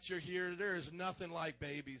excited that you're here. There is nothing like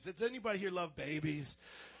babies. Does anybody here love babies?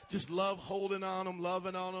 Just love holding on them,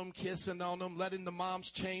 loving on them, kissing on them, letting the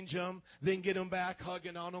moms change them, then get them back,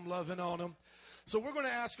 hugging on them, loving on them. So we're going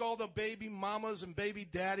to ask all the baby mamas and baby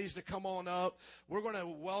daddies to come on up. We're going to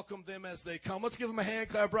welcome them as they come. Let's give them a hand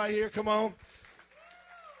clap right here. Come on.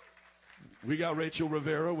 We got Rachel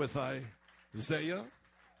Rivera with Isaiah,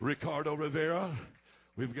 Ricardo Rivera.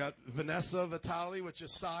 We've got Vanessa Vitale with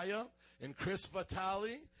Josiah and Chris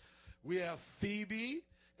Vitale. We have Phoebe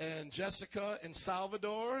and Jessica and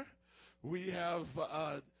Salvador. We have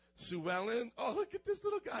Sue Ellen. Oh, look at this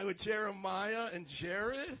little guy with Jeremiah and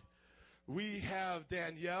Jared. We have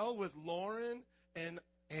Danielle with Lauren and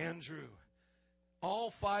Andrew. All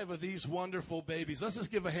 5 of these wonderful babies. Let's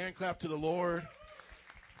just give a hand clap to the Lord.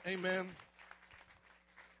 Amen.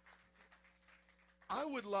 I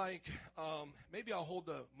would like, maybe I'll hold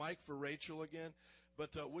the mic for Rachel again.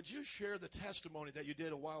 But would you share the testimony that you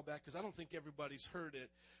did a while back, because I don't think everybody's heard it,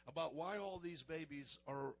 about why all these babies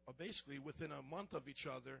are basically within a month of each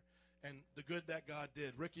other and the good that God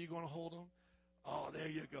did. Ricky, you going to hold them? Oh, there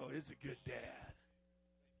you go. It's a good dad.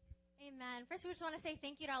 Amen. First, we just want to say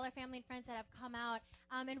thank you to all our family and friends that have come out.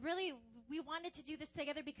 And really, we wanted to do this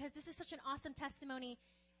together because this is such an awesome testimony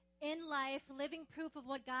in life, living proof of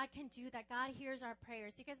what God can do, that God hears our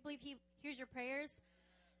prayers. Do you guys believe He hears your prayers?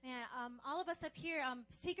 Man, all of us up here,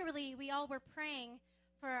 secretly, we all were praying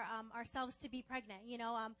for ourselves to be pregnant. You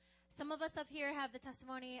know, some of us up here have the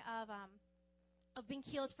testimony of being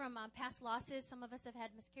healed from past losses. Some of us have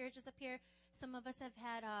had miscarriages up here. Some of us have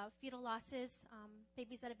had fetal losses,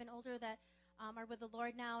 babies that have been older that are with the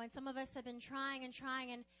Lord now. And some of us have been trying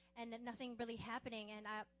and nothing really happening. And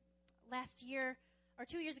last year, or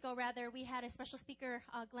 2 years ago, rather, we had a special speaker,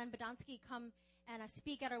 Glenn Badonsky, come and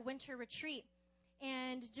speak at our winter retreat.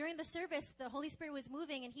 And during the service, the Holy Spirit was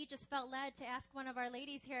moving, and he just felt led to ask one of our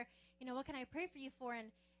ladies here, you know, what can I pray for you for?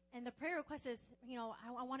 And the prayer request is, you know,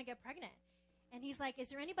 I want to get pregnant. And he's like, is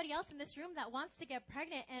there anybody else in this room that wants to get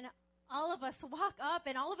pregnant? And all of us walk up,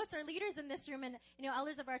 and all of us are leaders in this room and, you know,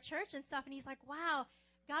 elders of our church and stuff. And he's like, wow,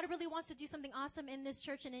 God really wants to do something awesome in this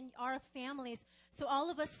church and in our families. So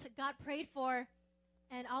all of us got prayed for.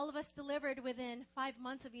 And all of us delivered within 5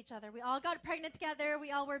 months of each other. We all got pregnant together.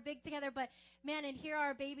 We all were big together. But, man, and here are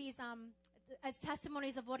our babies as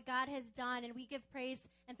testimonies of what God has done. And we give praise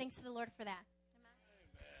and thanks to the Lord for that.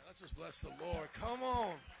 Amen. Let's just bless the Lord. Come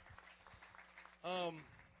on.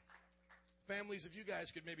 Families, if you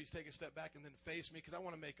guys could maybe take a step back and then face me, because I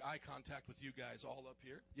want to make eye contact with you guys all up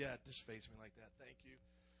here. Yeah, just face me like that. Thank you.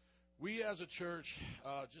 We as a church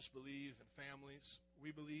just believe in families.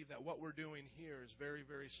 We believe that what we're doing here is very,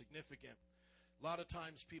 very significant. A lot of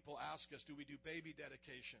times people ask us, do we do baby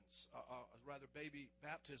dedications, rather baby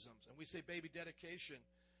baptisms? And we say baby dedication.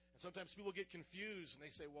 And sometimes people get confused and they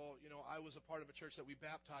say, well, you know, I was a part of a church that we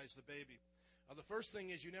baptized the baby. The first thing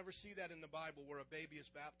is you never see that in the Bible where a baby is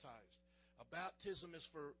baptized. A baptism is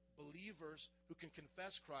for believers who can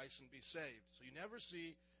confess Christ and be saved. So you never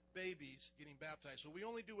see babies getting baptized. So we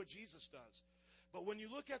only do what Jesus does. But when you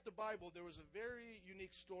look at the Bible, there was a very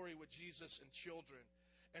unique story with Jesus and children.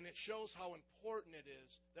 And it shows how important it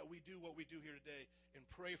is that we do what we do here today and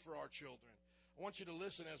pray for our children. I want you to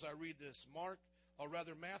listen as I read this.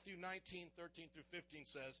 Matthew 19:13-15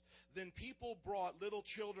 says, "Then people brought little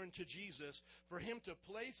children to Jesus for him to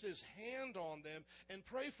place his hand on them and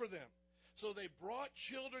pray for them." So they brought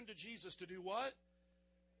children to Jesus to do what?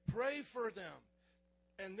 Pray for them.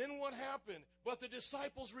 And then what happened? But the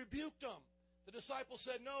disciples rebuked them. The disciples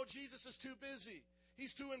said, "No, Jesus is too busy.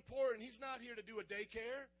 He's too important. He's not here to do a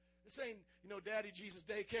daycare. This ain't, Daddy Jesus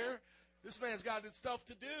daycare. This man's got his stuff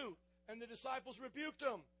to do." And the disciples rebuked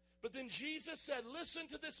him. But then Jesus said, listen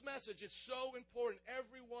to this message. It's so important.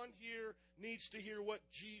 Everyone here needs to hear what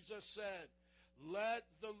Jesus said. "Let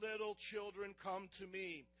the little children come to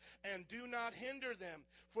me, and do not hinder them,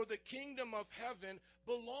 for the kingdom of heaven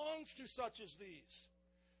belongs to such as these."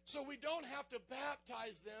 So we don't have to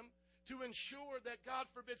baptize them to ensure that, God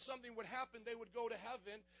forbid, something would happen, they would go to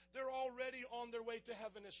heaven. They're already on their way to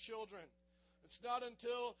heaven as children. It's not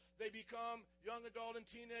until they become young adult and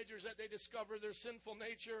teenagers that they discover their sinful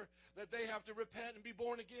nature, that they have to repent and be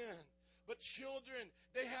born again. But children,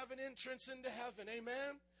 they have an entrance into heaven.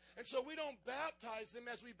 Amen? And so we don't baptize them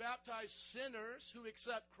as we baptize sinners who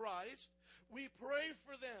accept Christ. We pray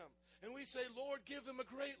for them. And we say, "Lord, give them a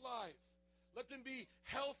great life. Let them be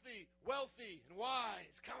healthy, wealthy, and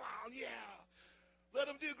wise." Come on, yeah. Let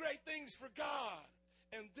them do great things for God.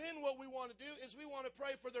 And then what we want to do is we want to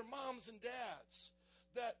pray for their moms and dads,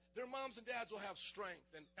 that their moms and dads will have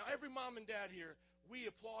strength. And every mom and dad here, we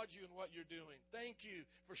applaud you in what you're doing. Thank you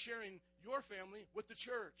for sharing your family with the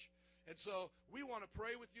church. And so we want to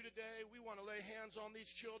pray with you today. We want to lay hands on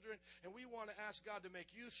these children, and we want to ask God to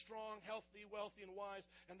make you strong, healthy, wealthy, and wise,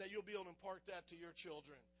 and that you'll be able to impart that to your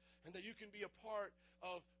children, and that you can be a part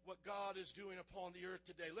of what God is doing upon the earth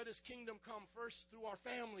today. Let his kingdom come first through our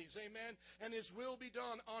families, amen, and his will be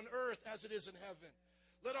done on earth as it is in heaven.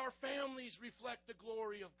 Let our families reflect the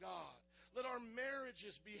glory of God. Let our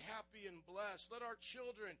marriages be happy and blessed. Let our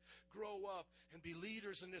children grow up and be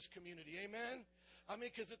leaders in this community, amen?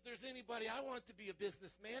 Because if there's anybody I want to be a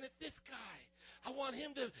businessman, it's this guy. I want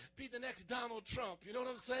him to be the next Donald Trump. You know what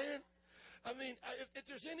I'm saying? If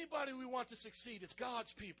there's anybody we want to succeed, it's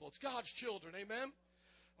God's people. It's God's children. Amen?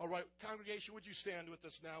 All right, congregation, would you stand with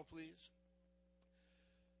us now, please?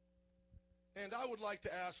 And I would like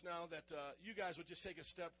to ask now that you guys would just take a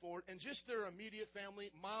step forward. And just their immediate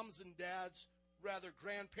family, moms and dads, rather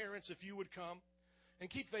grandparents, if you would come. And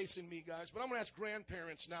keep facing me, guys. But I'm going to ask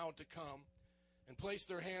grandparents now to come and place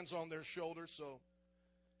their hands on their shoulders. So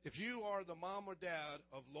if you are the mom or dad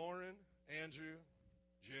of Lauren, Andrew,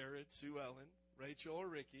 Jared, Sue Ellen, Rachel or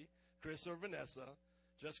Ricky, Chris or Vanessa,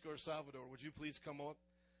 Jessica or Salvador, would you please come up?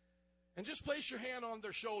 And just place your hand on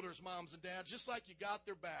their shoulders, moms and dads, just like you got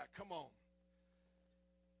their back. Come on.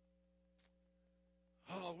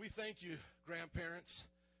 Oh, we thank you, grandparents,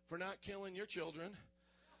 for not killing your children,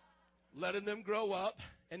 letting them grow up,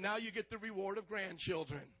 and now you get the reward of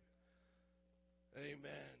grandchildren.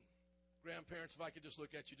 Amen. Grandparents, if I could just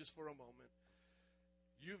look at you just for a moment.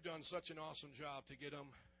 You've done such an awesome job to get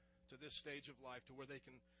them to this stage of life to where they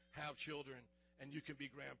can have children and you can be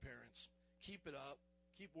grandparents. Keep it up.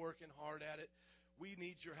 Keep working hard at it. We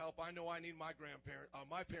need your help. I know I need my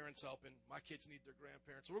parents' help, and my kids need their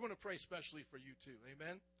grandparents. So we're going to pray especially for you too.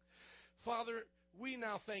 Amen. Father, we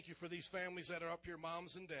now thank you for these families that are up here,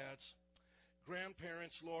 moms and dads.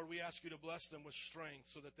 Grandparents, Lord, we ask you to bless them with strength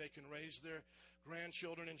so that they can raise their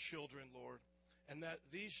grandchildren and children, Lord. And that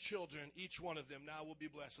these children, each one of them now will be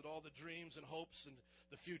blessed. That all the dreams and hopes and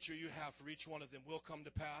the future you have for each one of them will come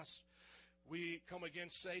to pass. We come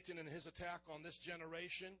against Satan and his attack on this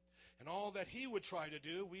generation. And all that he would try to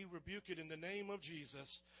do, we rebuke it in the name of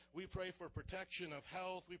Jesus. We pray for protection of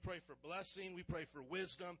health. We pray for blessing. We pray for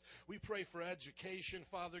wisdom. We pray for education,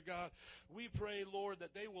 Father God. We pray, Lord,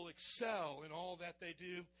 that they will excel in all that they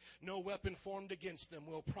do. No weapon formed against them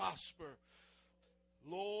will prosper.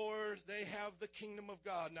 Lord, they have the kingdom of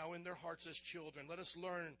God now in their hearts as children. Let us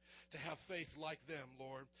learn to have faith like them,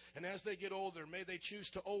 Lord. And as they get older, may they choose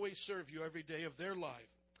to always serve you every day of their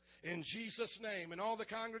life. In Jesus' name. And all the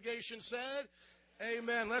congregation said,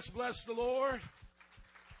 amen. Let's bless the Lord.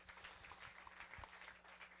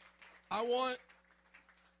 I want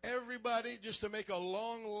everybody just to make a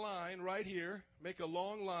long line right here. Make a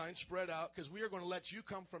long line, spread out, because we are going to let you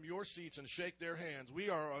come from your seats and shake their hands. We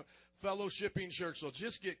are a fellowshipping church, so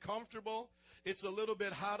just get comfortable. It's a little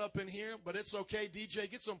bit hot up in here, but it's okay. DJ,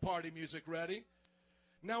 get some party music ready.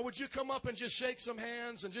 Now, would you come up and just shake some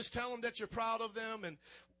hands and just tell them that you're proud of them and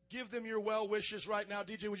give them your well wishes right now?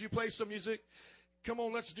 DJ, would you play some music? Come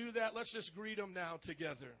on, let's do that. Let's just greet them now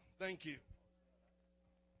together. Thank you.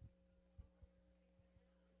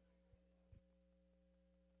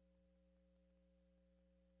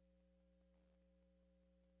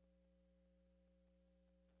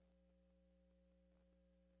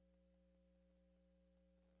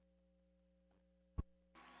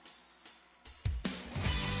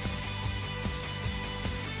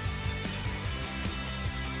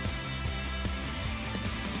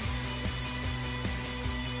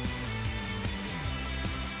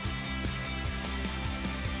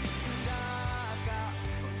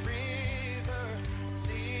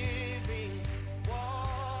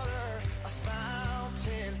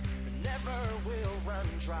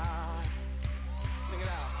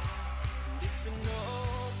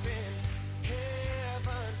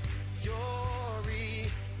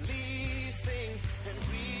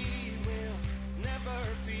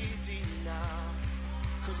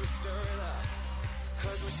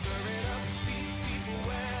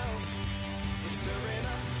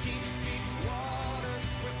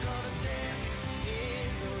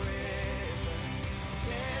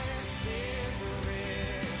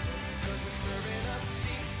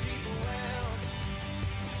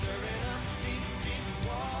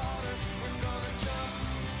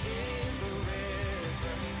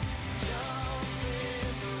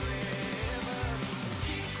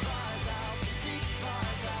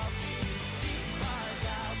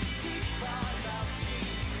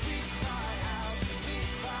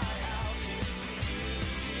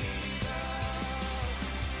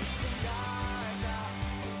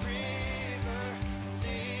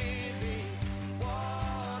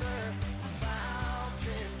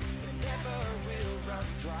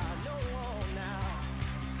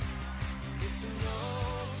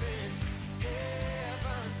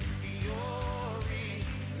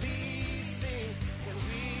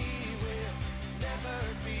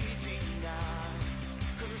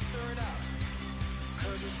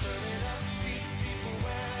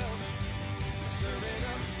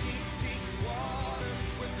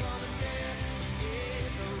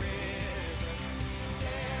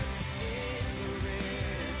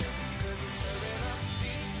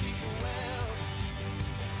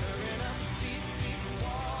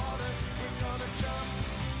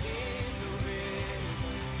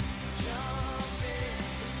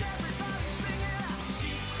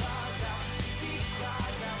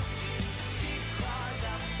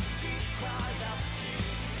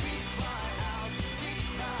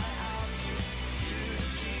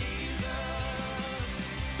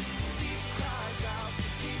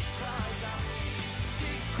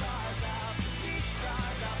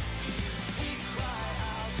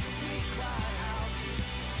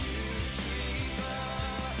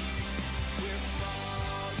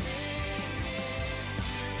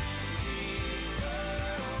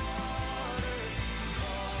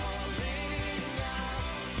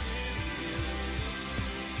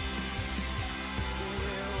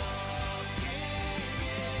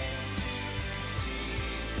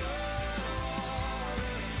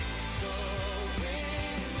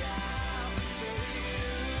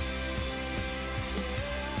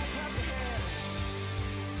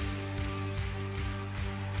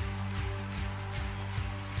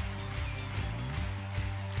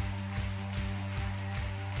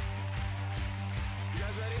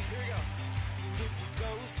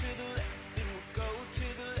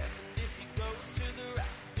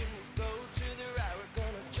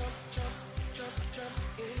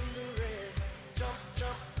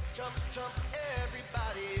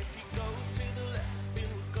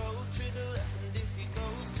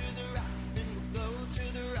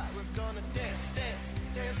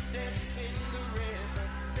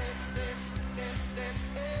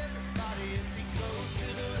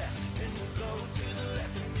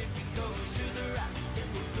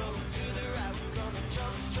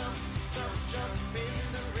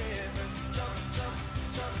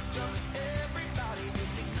 Everybody,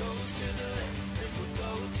 if it goes to the left, then we'll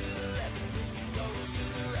go to the left.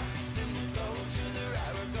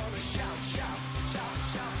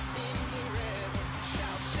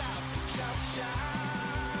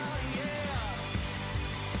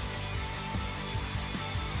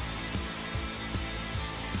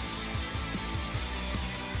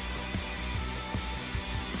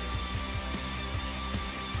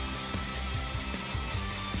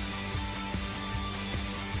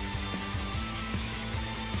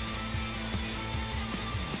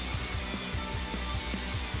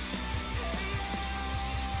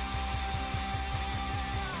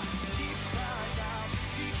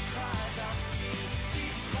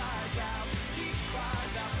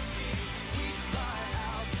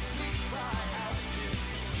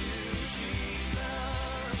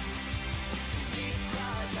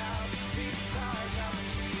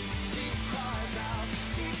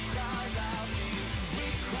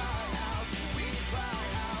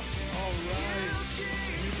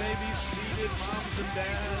 and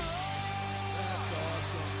dads. That's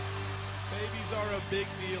awesome. Babies are a big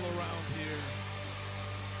deal around here.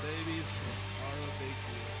 Babies are a big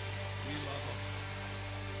deal. We love them.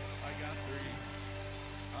 I got 3.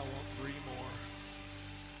 I want 3 more.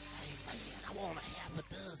 Hey, man, I want half a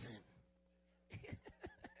dozen.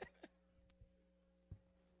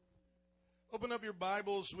 Open up your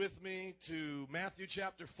Bibles with me to Matthew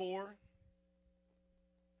chapter 4.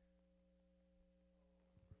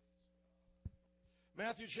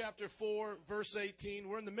 Matthew chapter 4, verse 18.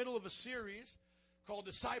 We're in the middle of a series called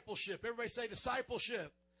Discipleship. Everybody say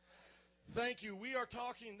discipleship. Thank you. We are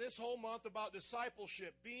talking this whole month about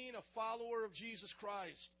discipleship, being a follower of Jesus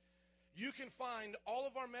Christ. You can find all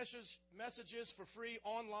of our messages for free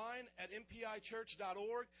online at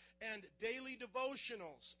mpichurch.org and daily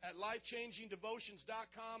devotionals at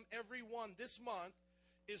lifechangingdevotions.com. Every one this month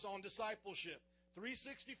is on discipleship.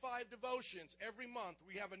 365 devotions every month.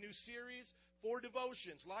 We have a new series for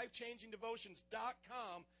devotions.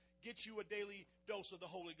 Lifechangingdevotions.com gets you a daily dose of the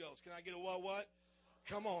Holy Ghost. Can I get a what?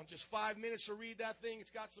 Come on, just 5 minutes to read that thing. It's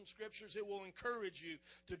got some scriptures. It will encourage you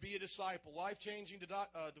to be a disciple.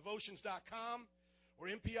 Lifechangingdevotions.com or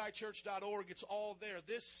mpichurch.org. It's all there.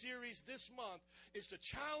 This series this month is to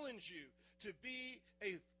challenge you to be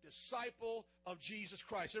a disciple of Jesus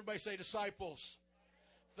Christ. Everybody say disciples.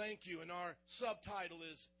 Thank you. And our subtitle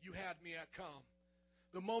is, You Had Me at Come.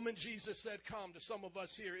 The moment Jesus said come to some of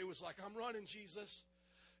us here, it was like, I'm running, Jesus.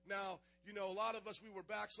 Now, you know, a lot of us, we were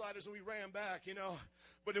backsliders and we ran back, you know.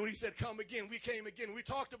 But then when he said come again, we came again. We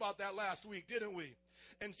talked about that last week, didn't we?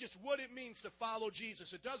 And just what it means to follow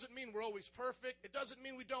Jesus. It doesn't mean we're always perfect. It doesn't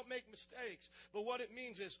mean we don't make mistakes. But what it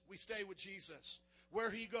means is we stay with Jesus.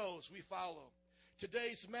 Where he goes, we follow.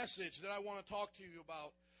 Today's message that I want to talk to you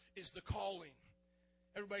about is the calling.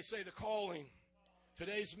 Everybody say the calling.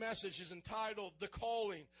 Today's message is entitled The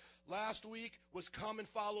Calling. Last week was Come and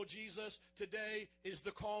Follow Jesus. Today is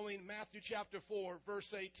The Calling, Matthew chapter 4,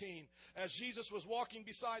 verse 18. As Jesus was walking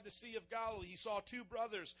beside the Sea of Galilee, he saw 2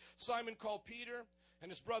 brothers, Simon called Peter and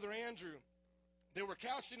his brother Andrew. They were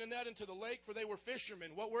casting a net into the lake, for they were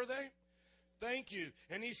fishermen. What were they? Thank you.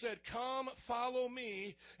 And he said, Come, follow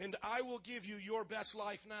me, and I will give you your best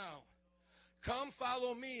life now. Come,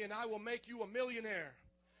 follow me, and I will make you a millionaire.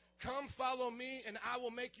 Come follow me and I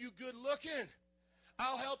will make you good looking.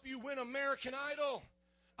 I'll help you win American Idol.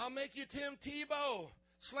 I'll make you Tim Tebow.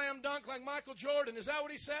 Slam dunk like Michael Jordan. Is that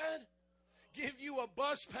what he said? Give you a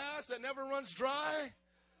bus pass that never runs dry.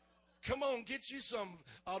 Come on, get you some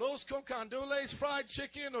arroz con candules, fried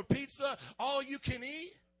chicken or pizza, all you can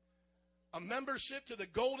eat. A membership to the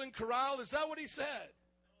Golden Corral. Is that what he said?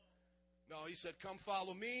 No, he said, come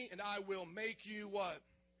follow me and I will make you what?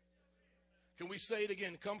 Can we say it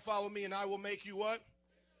again? Come follow me and I will make you what?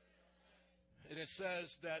 And it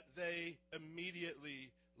says that they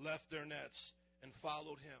immediately left their nets and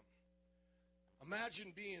followed him.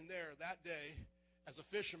 Imagine being there that day as a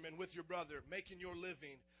fisherman with your brother, making your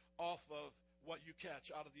living off of what you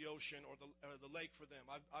catch out of the ocean or the lake for them.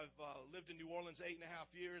 I've lived in New Orleans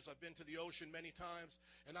 8.5 years. I've been to the ocean many times,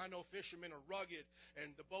 and I know fishermen are rugged,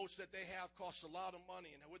 and the boats that they have cost a lot of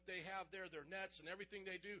money, and what they have there, their nets and everything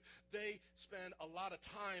they do, they spend a lot of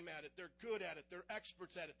time at it. They're good at it. They're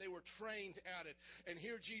experts at it. They were trained at it. And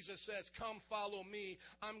here Jesus says, come follow me.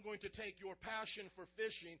 I'm going to take your passion for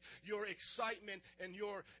fishing, your excitement, and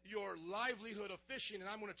your livelihood of fishing, and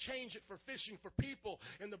I'm going to change it for fishing for people.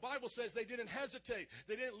 And the Bible says they didn't hesitate.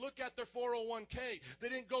 They didn't look at their 401k. They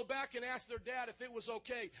didn't go back and ask their dad if it was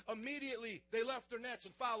okay. Immediately, they left their nets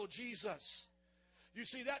and followed Jesus. You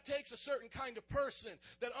see, that takes a certain kind of person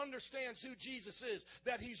that understands who Jesus is,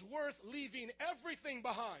 that he's worth leaving everything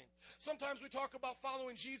behind. Sometimes we talk about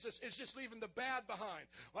following Jesus, it's just leaving the bad behind.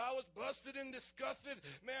 Well, I was busted and disgusted.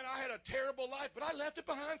 Man, I had a terrible life, but I left it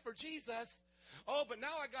behind for Jesus. Oh, but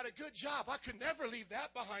now I got a good job. I could never leave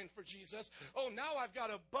that behind for Jesus. Oh, now I've got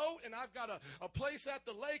a boat and I've got a place at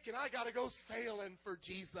the lake and I got to go sailing for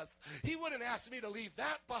Jesus. He wouldn't ask me to leave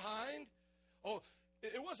that behind. Oh,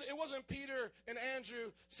 it wasn't Peter and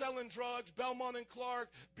Andrew selling drugs, Belmont and Clark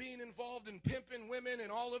being involved in pimping women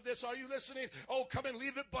and all of this. Are you listening? Oh, come and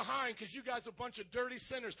leave it behind because you guys are a bunch of dirty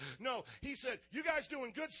sinners. No, he said, you guys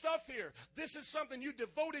doing good stuff here. This is something you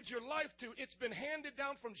devoted your life to. It's been handed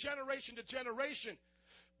down from generation to generation.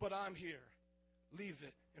 But I'm here. Leave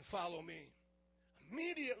it and follow me.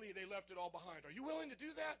 Immediately they left it all behind. Are you willing to do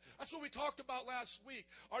that? That's what we talked about last week.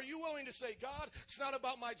 Are you willing to say, God, it's not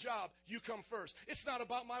about my job. You come first. It's not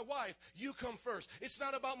about my wife. You come first. It's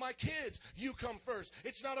not about my kids. You come first.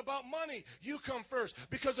 It's not about money. You come first.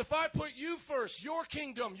 Because if I put you first, your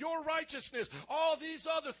kingdom, your righteousness, all these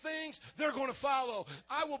other things, they're going to follow.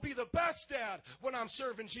 I will be the best dad when I'm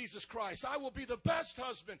serving Jesus Christ. I will be the best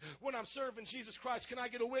husband when I'm serving Jesus Christ. Can I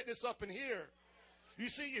get a witness up in here? You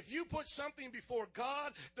see, if you put something before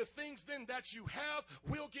God, the things then that you have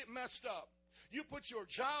will get messed up. You put your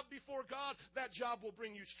job before God, that job will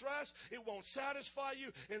bring you stress, it won't satisfy you,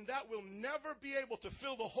 and that will never be able to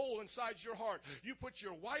fill the hole inside your heart. You put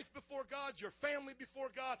your wife before God, your family before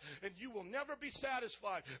God, and you will never be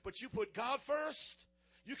satisfied. But you put God first,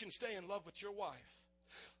 you can stay in love with your wife.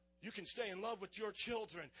 You can stay in love with your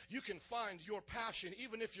children. You can find your passion,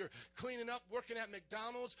 even if you're cleaning up, working at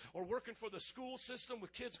McDonald's, or working for the school system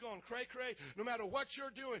with kids going cray-cray. No matter what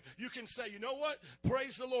you're doing, you can say, you know what?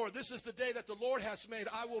 Praise the Lord. This is the day that the Lord has made.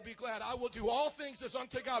 I will be glad. I will do all things as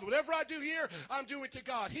unto God. Whatever I do here, I'm doing to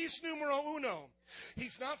God. He's numero uno.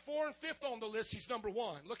 He's not 4th and 5th on the list. He's number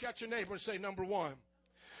 1. Look at your neighbor and say, number 1.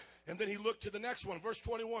 And then he looked to the next one, verse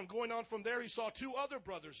 21. Going on from there, he saw 2 other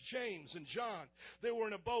brothers, James and John. They were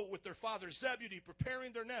in a boat with their father Zebedee,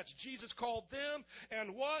 preparing their nets. Jesus called them,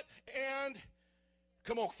 and what? And,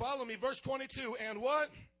 come on, follow me, verse 22. And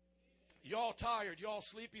what? Y'all tired, y'all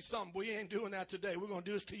sleepy, something. We ain't doing that today. We're going to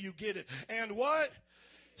do this till you get it. And what?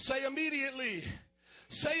 Say immediately.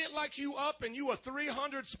 Say it like you up and you a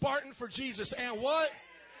 300 Spartan for Jesus. And what?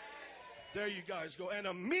 There you guys go. And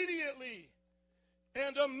immediately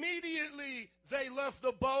they left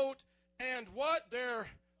the boat, and what? Their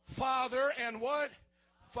father, and what?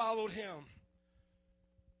 Followed him.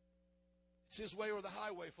 It's his way or the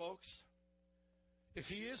highway, folks. If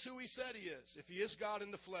he is who he said he is, if he is God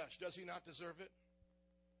in the flesh, does he not deserve it?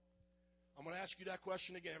 I'm going to ask you that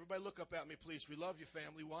question again. Everybody look up at me, please. We love you,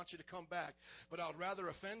 family. We want you to come back. But I'd rather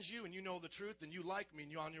offend you and you know the truth than you like me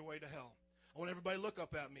and you're on your way to hell. I want everybody to look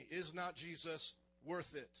up at me. Is not Jesus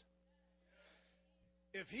worth it?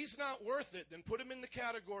 If he's not worth it, then put him in the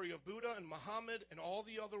category of Buddha and Muhammad and all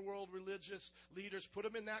the other world religious leaders. Put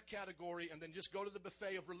him in that category, and then just go to the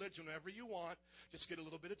buffet of religion whenever you want. Just get a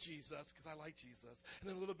little bit of Jesus, because I like Jesus. And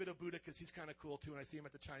then a little bit of Buddha, because he's kind of cool, too. And I see him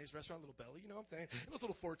at the Chinese restaurant, little belly, you know what I'm saying? And those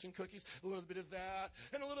little fortune cookies, a little bit of that.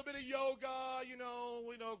 And a little bit of yoga, you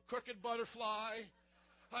know, crooked butterfly.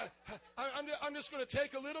 I'm just going to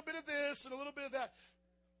take a little bit of this and a little bit of that.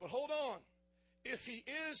 But hold on. If he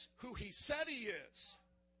is who he said he is,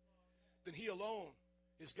 then he alone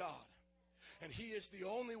is God. And he is the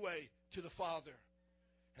only way to the Father.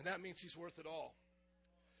 And that means he's worth it all.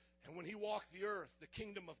 And when he walked the earth, the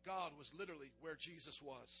kingdom of God was literally where Jesus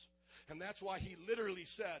was. And that's why he literally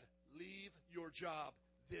said, leave your job.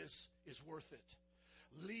 This is worth it.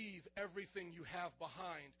 Leave everything you have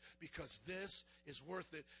behind, because this is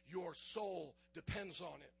worth it. Your soul depends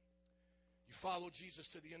on it. You follow Jesus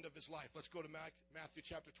to the end of his life. Let's go to Matthew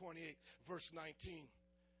chapter 28, verse 19.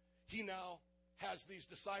 He now has these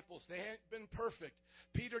disciples. They ain't been perfect.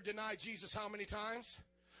 Peter denied Jesus how many times?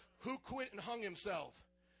 Who quit and hung himself?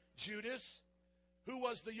 Judas. Who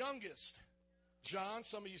was the youngest? John.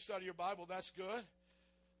 Some of you study your Bible. That's good.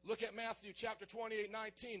 Look at Matthew chapter 28,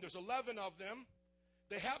 19. There's 11 of them.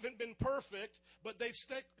 They haven't been perfect, but they've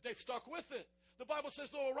stuck with it. The Bible says,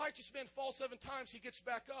 though a righteous man falls 7 times, he gets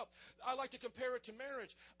back up. I like to compare it to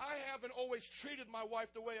marriage. I haven't always treated my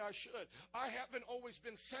wife the way I should. I haven't always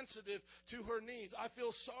been sensitive to her needs. I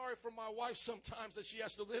feel sorry for my wife sometimes that she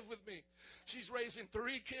has to live with me. She's raising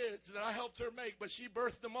 3 kids that I helped her make, but she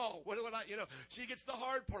birthed them all. She gets the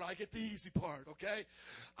hard part. I get the easy part, okay?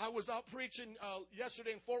 I was out preaching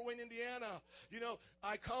yesterday in Fort Wayne, Indiana.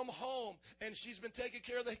 I come home, and she's been taking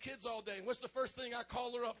care of the kids all day. And what's the first thing I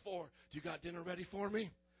call her up for? Do you got dinner ready for me?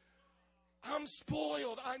 I'm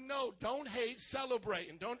spoiled. I know. Don't hate, celebrate.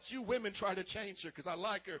 And don't you women try to change her, because I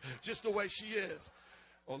like her just the way she is.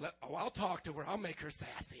 I'll talk to her. I'll make her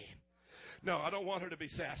sassy. No, I don't want her to be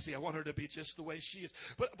sassy. I want her to be just the way she is.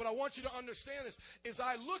 But I want you to understand this. As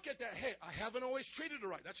I look at that, hey, I haven't always treated her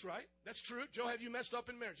right. That's right. That's true. Joe, have you messed up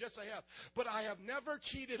in marriage? Yes, I have. But I have never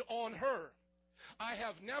cheated on her. I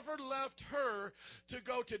have never left her to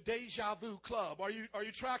go to Deja Vu Club. Are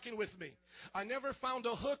you tracking with me? I never found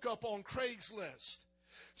a hookup on Craigslist.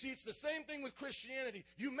 See, it's the same thing with Christianity.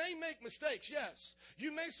 You may make mistakes, yes.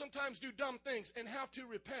 You may sometimes do dumb things and have to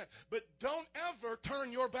repent. But don't ever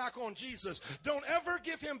turn your back on Jesus. Don't ever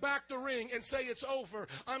give him back the ring and say it's over.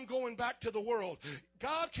 I'm going back to the world.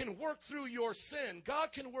 God can work through your sin.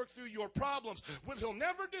 God can work through your problems. What he'll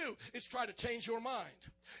never do is try to change your mind.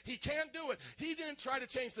 He can't do it. He didn't try to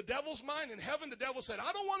change the devil's mind. In heaven, the devil said,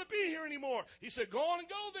 I don't want to be here anymore. He said, go on and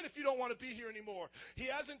go then if you don't want to be here anymore. He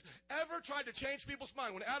hasn't ever tried to change people's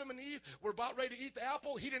mind. When Adam and Eve were about ready to eat the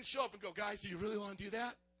apple, he didn't show up and go, guys, do you really want to do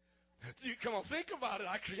that? Come on, think about it.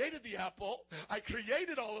 I created the apple. I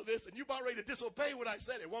created all of this, and you're about ready to disobey what I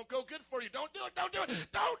said. It won't go good for you. Don't do it. Don't do it.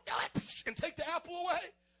 Don't do it. And take the apple away.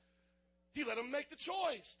 He let them make the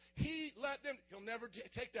choice. He let them. He'll never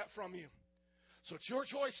take that from you. So it's your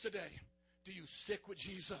choice today. Do you stick with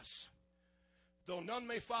Jesus? Though none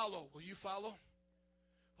may follow, will you follow?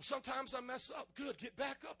 Well, sometimes I mess up. Good. Get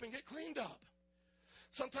back up and get cleaned up.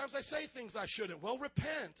 Sometimes I say things I shouldn't. Well,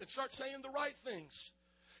 repent and start saying the right things.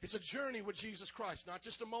 It's a journey with Jesus Christ, not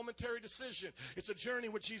just a momentary decision. It's a journey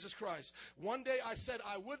with Jesus Christ. One day I said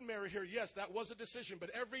I would marry her. Yes, that was a decision. But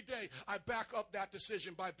every day I back up that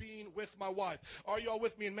decision by being with my wife. Are you all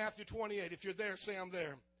with me in Matthew 28? If you're there, say I'm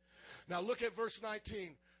there. Now look at verse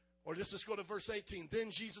 19. Or let's just go to verse 18. Then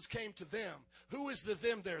Jesus came to them. Who is the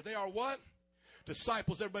them there? They are what?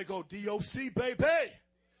 Disciples. Everybody go, D-O-C, baby.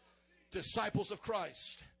 Disciples of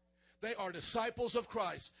Christ. They are disciples of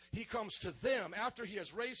Christ. He comes to them after he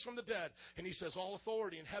has raised from the dead, and he says, all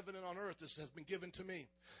authority in heaven and on earth has been given to me.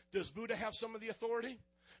 Does Buddha have some of the authority?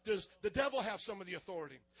 Does the devil have some of the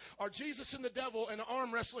authority? Are Jesus and the devil in an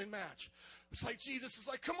arm wrestling match? It's like Jesus is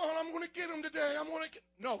like, come on, I'm going to get him today.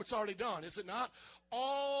 No, it's already done, is it not?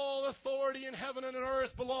 All authority in heaven and on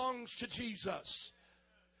earth belongs to Jesus.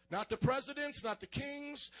 Not to presidents, not to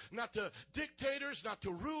kings, not to dictators, not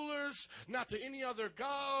to rulers, not to any other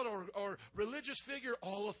god or religious figure.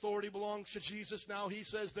 All authority belongs to Jesus. Now he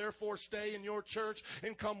says, therefore stay in your church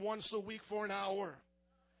and come once a week for an hour.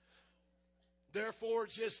 Therefore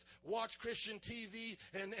just watch Christian TV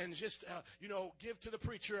and just, give to the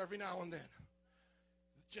preacher every now and then.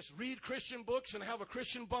 Just read Christian books and have a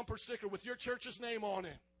Christian bumper sticker with your church's name on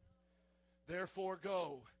it. Therefore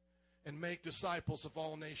go and make disciples of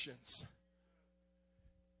all nations.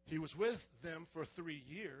 He was with them for 3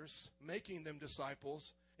 years, making them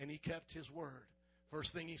disciples, and he kept his word.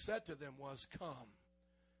 First thing he said to them was, come,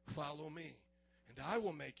 follow me, and I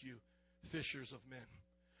will make you fishers of men.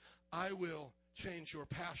 I will change your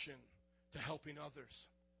passion to helping others.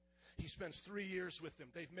 He spends 3 years with them.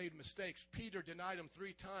 They've made mistakes. Peter denied him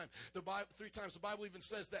 3 times. 3 times. The Bible even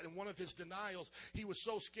says that in one of his denials, he was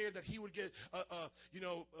so scared that he would get,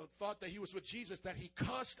 thought that he was with Jesus, that he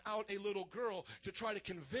cussed out a little girl to try to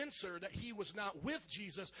convince her that he was not with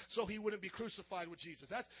Jesus, so he wouldn't be crucified with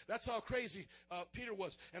Jesus. That's how crazy Peter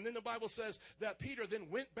was. And then the Bible says that Peter then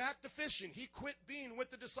went back to fishing. He quit being with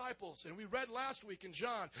the disciples. And we read last week in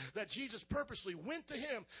John that Jesus purposely went to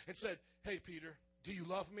him and said, hey, Peter, do you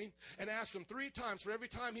love me? And asked him 3 times for every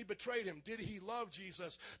time he betrayed him, did he love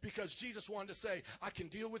Jesus? Because Jesus wanted to say, I can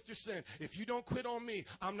deal with your sin. If you don't quit on me,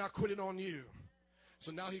 I'm not quitting on you.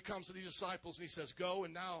 So now he comes to the disciples and he says, go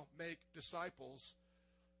and now make disciples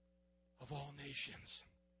of all nations.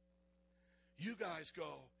 You guys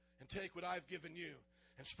go and take what I've given you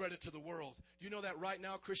and spread it to the world. Do you know that right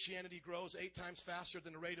now Christianity grows 8 times faster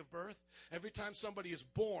than the rate of birth? Every time somebody is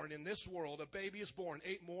born in this world, a baby is born,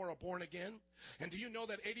 8 more are born again. And do you know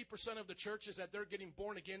that 80% of the churches that they're getting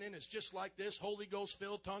born again in is just like this, Holy Ghost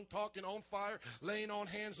filled, tongue talking, on fire, laying on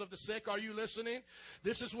hands of the sick? Are you listening?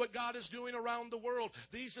 This is what God is doing around the world.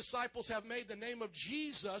 These disciples have made the name of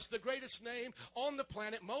Jesus the greatest name on the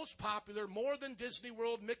planet, most popular, more than Disney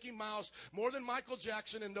World, Mickey Mouse, more than Michael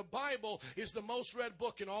Jackson, and the Bible is the most read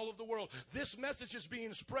book in all of the world. This message is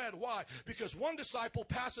being spread. Why? Because one disciple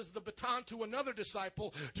passes the baton to another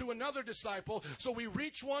disciple, so we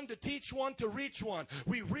reach one to teach one to reach one.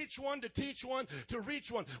 We reach one to teach one to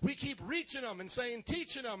reach one. We keep reaching them and saying,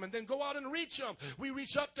 teaching them, and then go out and reach them. We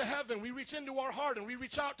reach up to heaven. We reach into our heart, and we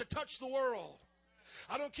reach out to touch the world.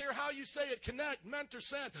 I don't care how you say it, connect, mentor,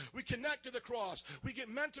 send. We connect to the cross. We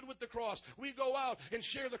get mentored with the cross. We go out and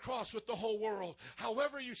share the cross with the whole world.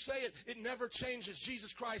 However you say it, it never changes.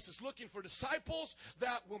 Jesus Christ is looking for disciples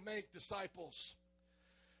that will make disciples.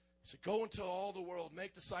 He said, go into all the world,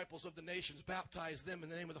 make disciples of the nations, baptize them in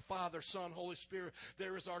the name of the Father, Son, Holy Spirit.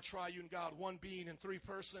 There is our triune God, one being in 3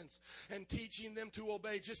 persons, and teaching them to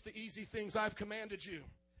obey just the easy things I've commanded you.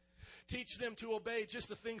 Teach them to obey just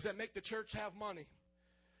the things that make the church have money.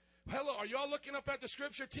 Hello, are y'all looking up at the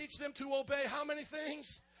scripture? Teach them to obey how many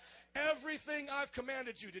things? Everything I've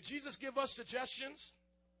commanded you. Did Jesus give us suggestions?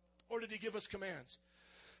 Or did he give us commands?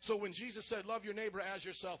 So when Jesus said, love your neighbor as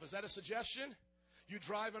yourself, is that a suggestion? You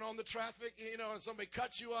driving on the traffic, and somebody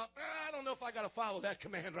cuts you up. I don't know if I got to follow that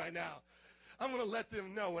command right now. I'm going to let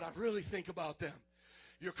them know what I really think about them.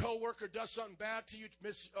 Your coworker does something bad to you,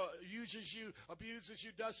 misuses you, abuses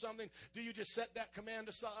you, does something. Do you just set that command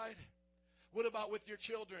aside? What about with your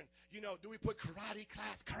children? You know, do we put karate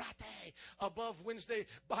above Wednesday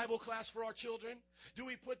Bible class for our children? Do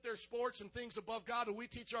we put their sports and things above God? Do we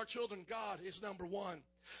teach our children God is number one?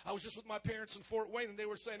 I was just with my parents in Fort Wayne, and they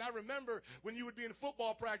were saying, I remember when you would be in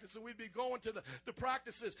football practice and we'd be going to the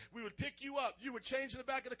practices. We would pick you up. You would change in the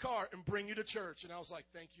back of the car and bring you to church. And I was like,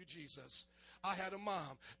 thank you, Jesus. I had a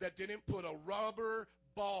mom that didn't put a rubber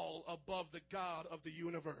ball above the God of the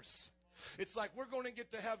universe. It's like we're going to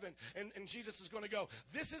get to heaven, and Jesus is going to go,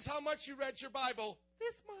 this is how much you read your Bible.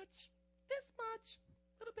 This much,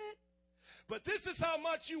 a little bit. But this is how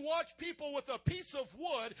much you watch people with a piece of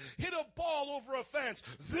wood hit a ball over a fence.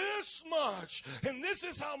 This much. And this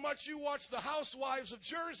is how much you watch the housewives of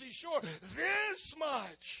Jersey Shore. This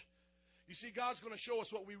much. You see, God's going to show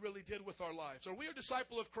us what we really did with our lives. Are we a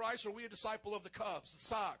disciple of Christ, or are we a disciple of the Cubs, the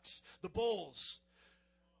Sox, the Bulls?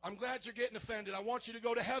 I'm glad you're getting offended. I want you to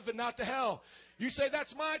go to heaven, not to hell. You say,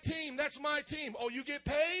 that's my team. That's my team. Oh, you get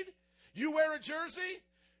paid? You wear a jersey?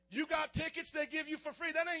 You got tickets they give you for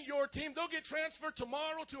free. That ain't your team. They'll get transferred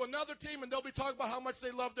tomorrow to another team, and they'll be talking about how much they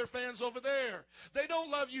love their fans over there. They don't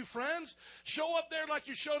love you, friends. Show up there like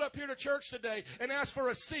you showed up here to church today and ask for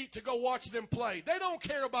a seat to go watch them play. They don't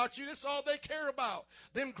care about you. That's all they care about.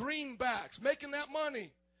 Them greenbacks, making that money.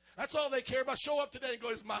 That's all they care about. Show up today and go,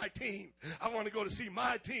 it's my team. I want to go to see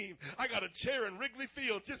my team. I got a chair in Wrigley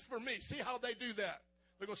Field just for me. See how they do that.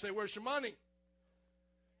 They're going to say, where's your money?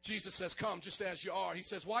 Jesus says, come just as you are. He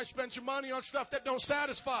says, why spend your money on stuff that don't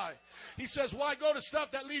satisfy? He says, why go to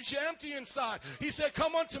stuff that leaves you empty inside? He said,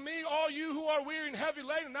 come unto me, all you who are weary and heavy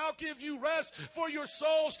laden, and I'll give you rest for your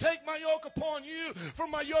souls. Take my yoke upon you, for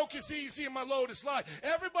my yoke is easy and my load is light.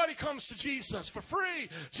 Everybody comes to Jesus for free,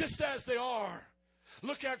 just as they are.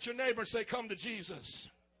 Look at your neighbor and say, come to Jesus.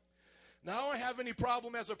 Now, I don't have any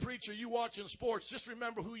problem as a preacher, you watching sports. Just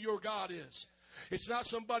remember who your God is. It's not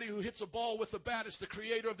somebody who hits a ball with a bat. It's the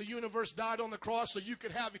creator of the universe, died on the cross so you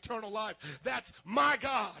could have eternal life. That's my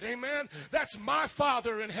God, amen? That's my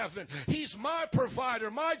Father in heaven. He's my provider,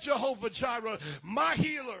 my Jehovah Jireh, my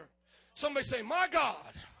healer. Somebody say, my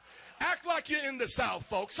God. Act like you're in the South,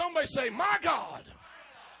 folks. Somebody say, my God.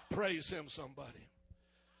 Praise him, somebody.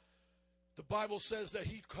 The Bible says that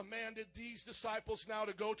he commanded these disciples now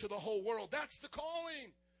to go to the whole world. That's the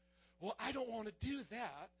calling. Well, I don't want to do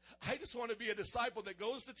that. I just want to be a disciple that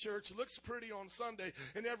goes to church, looks pretty on Sunday,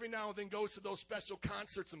 and every now and then goes to those special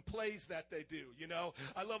concerts and plays that they do, you know.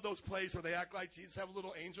 I love those plays where they act like Jesus, have a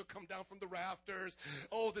little angel come down from the rafters.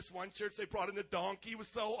 Oh, this one church, they brought in a donkey. It was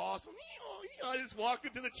so awesome. I just walked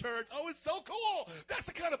into the church. Oh, it's so cool. That's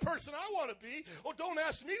the kind of person I want to be. Oh, don't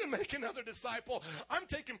ask me to make another disciple. I'm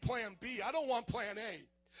taking plan B. I don't want plan A.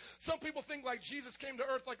 Some people think like Jesus came to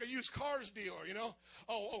earth like a used cars dealer, you know.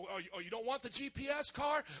 Oh, you don't want the GPS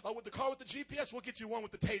car? Oh, with the car with the GPS, we'll get you one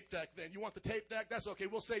with the tape deck then. You want the tape deck? That's okay.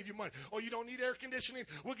 We'll save you money. Oh, you don't need air conditioning?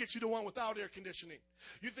 We'll get you the one without air conditioning.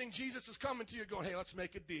 You think Jesus is coming to you going, hey, let's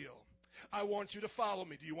make a deal. I want you to follow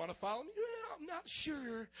me. Do you want to follow me? Yeah, I'm not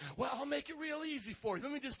sure. Well, I'll make it real easy for you.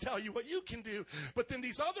 Let me just tell you what you can do. But then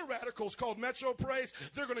these other radicals called Metro Praise,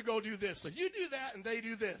 they're going to go do this. So you do that and they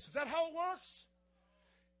do this. Is that how it works?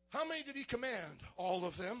 How many did he command? All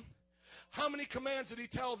of them. How many commands did he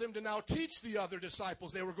tell them to now teach the other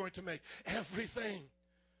disciples they were going to make? Everything.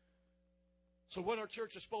 So what our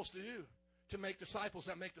church is supposed to do to make disciples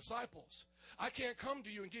that make disciples. I can't come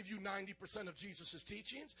to you and give you 90% of Jesus'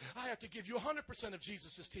 teachings. I have to give you 100% of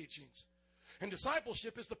Jesus' teachings. And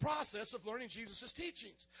discipleship is the process of learning Jesus'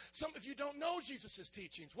 teachings. If you don't know Jesus'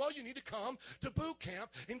 teachings, well, you need to come to boot camp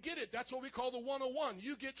and get it. That's what we call the 101.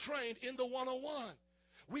 You get trained in the 101.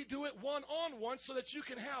 We do it one-on-one so that you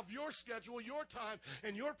can have your schedule, your time,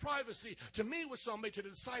 and your privacy to meet with somebody to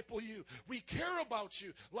disciple you. We care about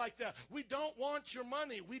you like that. We don't want your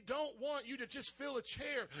money. We don't want you to just fill a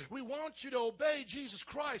chair. We want you to obey Jesus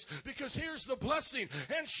Christ, because here's the blessing.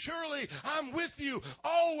 And surely I'm with you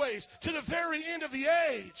always to the very end of the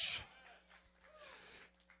age.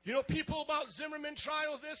 You know, people about Zimmerman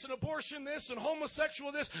trial this and abortion this and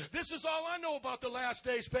homosexual this. This is all I know about the last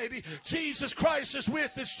days, baby. Jesus Christ is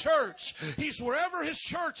with his church. He's wherever his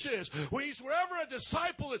church is. He's wherever a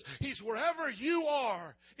disciple is. He's wherever you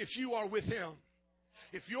are if you are with him.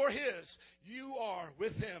 If you're his, you are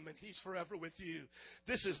with him and he's forever with you.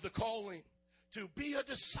 This is the calling. To be a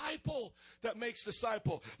disciple that makes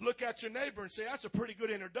disciple. Look at your neighbor and say, that's a pretty good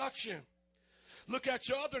introduction. Look at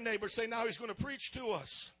your other neighbor and say, now he's going to preach to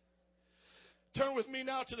us. Turn with me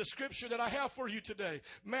now to the scripture that I have for you today.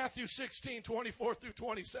 Matthew 16, 24 through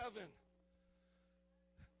 27.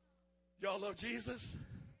 Y'all love Jesus?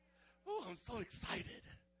 Oh, I'm so excited.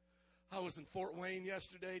 I was in Fort Wayne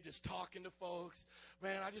yesterday just talking to folks.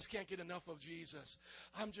 Man, I just can't get enough of Jesus.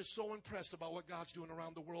 I'm just so impressed about what God's doing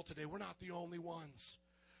around the world today. We're not the only ones.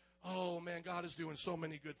 Oh, man, God is doing so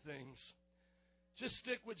many good things. Just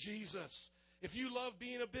stick with Jesus. If you love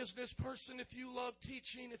being a business person, if you love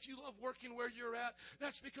teaching, if you love working where you're at,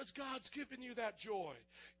 that's because God's given you that joy.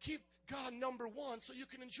 Keep God number one so you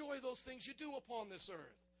can enjoy those things you do upon this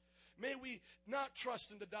earth. May we not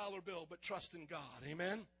trust in the dollar bill, but trust in God.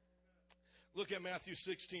 Amen? Look at Matthew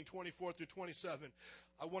 16, 24 through 27.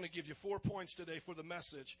 I want to give you 4 points today for the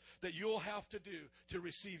message that you'll have to do to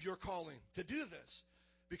receive your calling. To do this,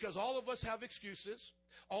 because all of us have excuses.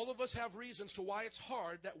 All of us have reasons to why it's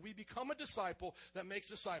hard that we become a disciple that makes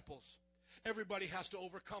disciples. Everybody has to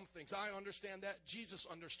overcome things. I understand that. Jesus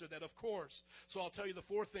understood that, of course. So I'll tell you the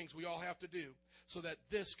 4 things we all have to do so that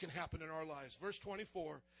this can happen in our lives. Verse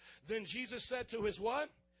 24. Then Jesus said to his what?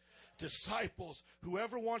 Disciples.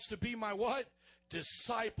 Whoever wants to be my what?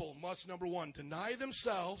 Disciple must, number 1, deny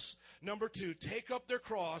themselves. Number 2, take up their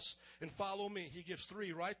cross and follow me. He gives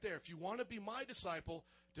 3 right there. If you want to be my disciple,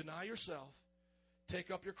 deny yourself, take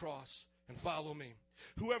up your cross, and follow me.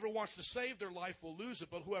 Whoever wants to save their life will lose it,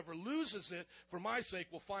 but whoever loses it for my sake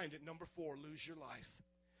will find it. Number 4, lose your life.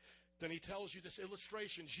 Then he tells you this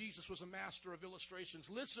illustration. Jesus was a master of illustrations.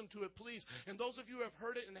 Listen to it, please. And those of you who have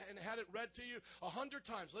heard it and had it read to you 100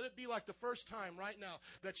 times, let it be like the first time right now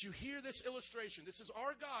that you hear this illustration. This is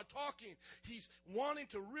our God talking. He's wanting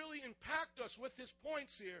to really impact us with his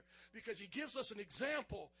points here because he gives us an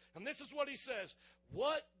example. And this is what he says.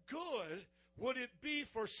 What good would it be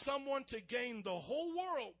for someone to gain the whole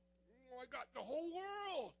world? Oh, I got the whole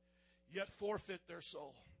world, yet forfeit their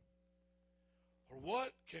soul. Or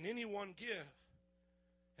what can anyone give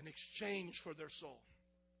in exchange for their soul?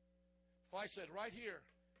 If I said, right here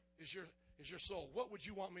is your soul, what would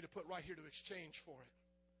you want me to put right here to exchange for it?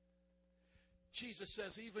 Jesus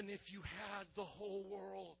says, even if you had the whole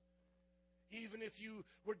world, even if you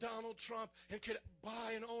were Donald Trump and could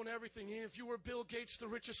buy and own everything, even if you were Bill Gates, the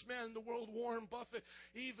richest man in the world, Warren Buffett,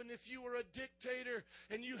 even if you were a dictator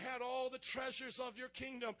and you had all the treasures of your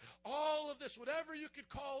kingdom, all of this, whatever you could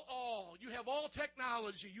call all, you have all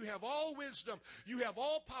technology, you have all wisdom, you have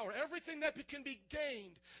all power, everything that can be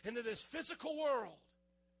gained into this physical world,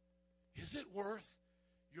 is it worth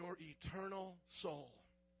your eternal soul?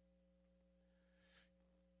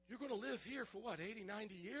 You're going to live here for what, 80,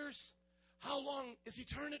 90 years? How long is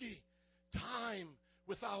eternity? Time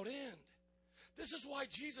without end. This is why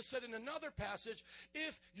Jesus said in another passage,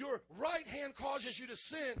 if your right hand causes you to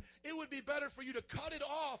sin, it would be better for you to cut it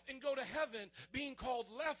off and go to heaven, being called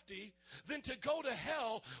lefty, than to go to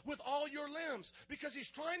hell with all your limbs. Because he's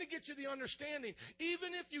trying to get you the understanding,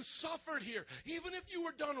 even if you suffered here, even if you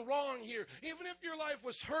were done wrong here, even if your life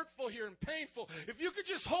was hurtful here and painful, if you could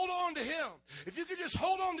just hold on to him, if you could just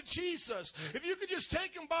hold on to Jesus, if you could just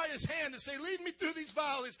take him by his hand and say, lead me through these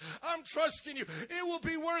valleys, I'm trusting you, it will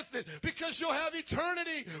be worth it, because you'll have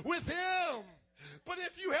eternity with him. But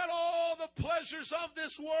if you had all the pleasures of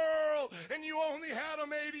this world and you only had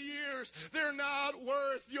them 80 years, they're not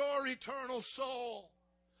worth your eternal soul.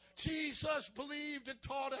 Jesus believed and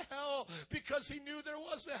taught a hell because he knew there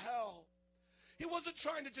was a hell. He wasn't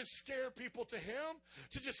trying to just scare people to him,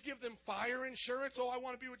 to just give them fire insurance. Oh, I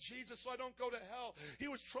want to be with Jesus so I don't go to hell. He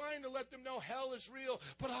was trying to let them know hell is real,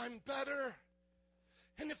 but I'm better.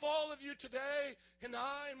 And if all of you today, and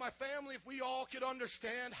I and my family, if we all could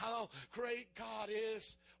understand how great God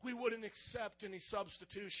is, we wouldn't accept any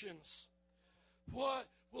substitutions. What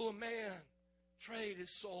will a man trade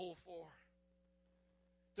his soul for?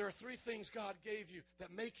 There are 3 things God gave you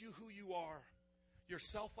that make you who you are. Your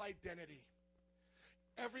self-identity.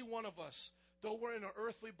 Every one of us, though we're in an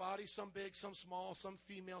earthly body, some big, some small, some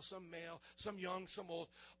female, some male, some young, some old,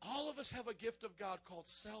 all of us have a gift of God called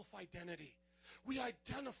self-identity. We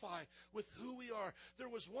identify with who we are. There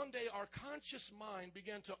was one day our conscious mind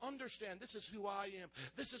began to understand, this is who I am.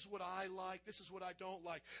 This is what I like. This is what I don't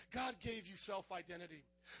like. God gave you self-identity.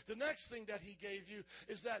 The next thing that he gave you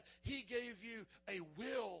is that he gave you a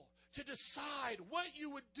will to decide what you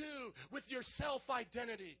would do with your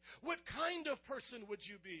self-identity. What kind of person would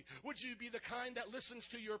you be? Would you be the kind that listens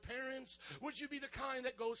to your parents? Would you be the kind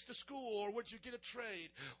that goes to school? Or would you get a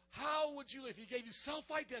trade? How would you live? He gave you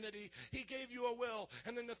self-identity. He gave you a will.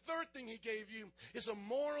 And then the third thing he gave you is a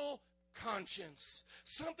moral conscience,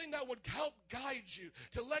 something that would help guide you,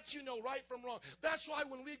 to let you know right from wrong. That's why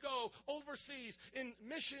when we go overseas and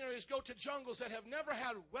missionaries go to jungles that have never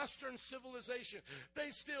had Western civilization, they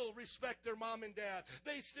still respect their mom and dad.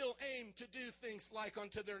 They still aim to do things like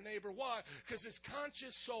unto their neighbor. Why? Because his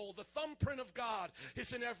conscious soul, the thumbprint of God,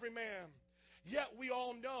 is in every man. Yet we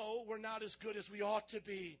all know we're not as good as we ought to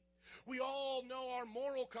be. We all know our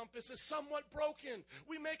moral compass is somewhat broken.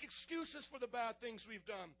 We make excuses for the bad things we've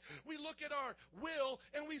done. We look at our will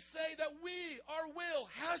and we say that our will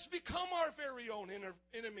has become our very own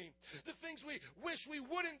enemy. The things we wish we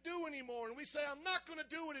wouldn't do anymore, and we say, I'm not going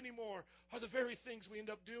to do it anymore, are the very things we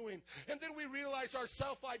end up doing. And then we realize our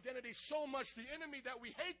self-identity so much, the enemy that we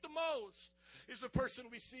hate the most is the person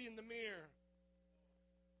we see in the mirror.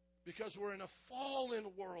 Because we're in a fallen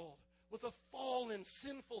world, with a fallen,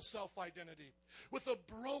 sinful self-identity, with a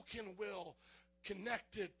broken will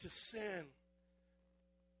connected to sin,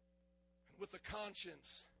 and with a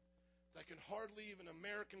conscience that can hardly even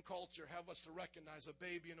American culture have us to recognize a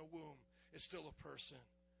baby in a womb is still a person.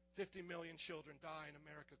 50 million children die in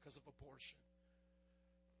America because of abortion.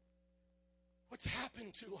 What's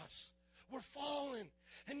happened to us? We're fallen.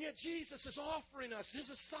 And yet Jesus is offering us, his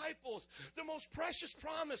disciples, the most precious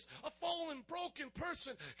promise a fallen, broken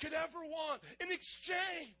person could ever want. In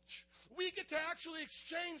exchange, we get to actually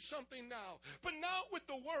exchange something now. But not with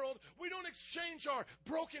the world. We don't exchange our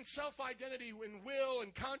broken self-identity and will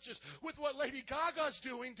and conscience with what Lady Gaga's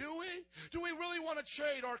doing, do we? Do we really want to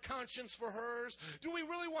trade our conscience for hers? Do we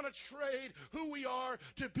really want to trade who we are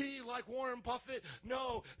to be like Warren Buffett?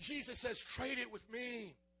 No. Jesus says, trade it with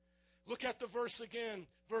me. Look at the verse again,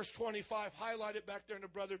 verse 25. Highlight it back there in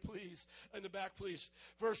the back, please.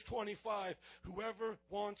 Verse 25. Whoever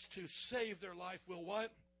wants to save their life will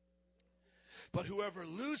what? But whoever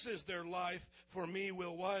loses their life for me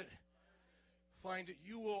will what? Find it.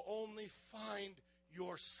 You will only find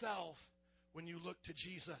yourself when you look to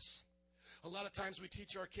Jesus. A lot of times we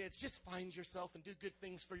teach our kids, just find yourself and do good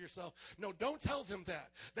things for yourself. No, don't tell them that.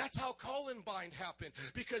 That's how Columbine happened,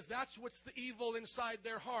 because that's what's the evil inside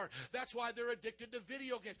their heart. That's why they're addicted to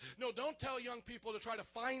video games. No, don't tell young people to try to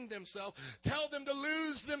find themselves. Tell them to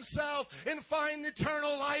lose themselves and find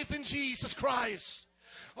eternal life in Jesus Christ.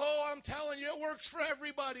 Oh, I'm telling you, it works for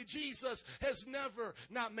everybody. Jesus has never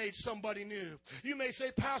not made somebody new. You may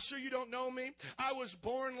say, Pastor, you don't know me. I was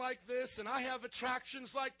born like this, and I have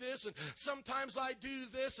attractions like this, and sometimes I do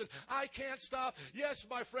this, and I can't stop. Yes,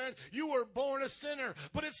 my friend, you were born a sinner,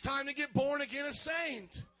 but it's time to get born again a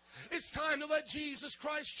saint. It's time to let Jesus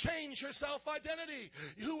Christ change your self-identity.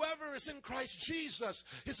 Whoever is in Christ Jesus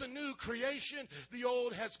is a new creation. The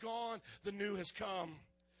old has gone, the new has come.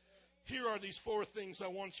 Here are these 4 things I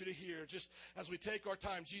want you to hear. Just as we take our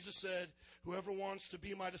time, Jesus said, whoever wants to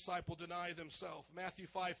be my disciple, deny themselves. Matthew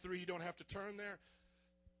 5:3, you don't have to turn there.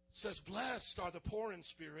 It says, blessed are the poor in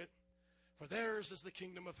spirit, for theirs is the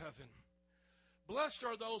kingdom of heaven. Blessed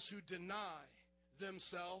are those who deny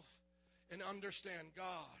themselves and understand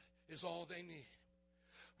God is all they need.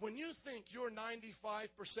 When you think you're 95%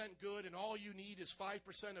 good and all you need is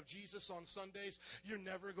 5% of Jesus on Sundays, you're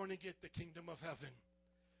never going to get the kingdom of heaven.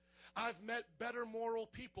 I've met better moral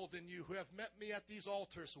people than you who have met me at these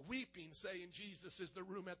altars weeping, saying, Jesus is the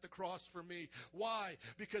room at the cross for me. Why?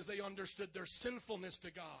 Because they understood their sinfulness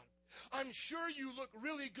to God. I'm sure you look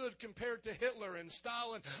really good compared to Hitler and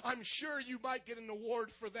Stalin. I'm sure you might get an award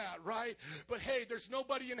for that, right? But hey, there's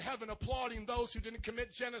nobody in heaven applauding those who didn't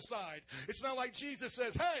commit genocide. It's not like Jesus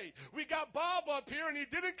says, hey, we got Bob up here and he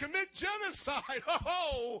didn't commit genocide.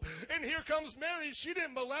 Oh, and here comes Mary. She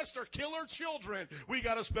didn't molest or kill her children. We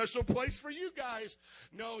got a special place for you guys.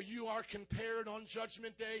 No, you are compared on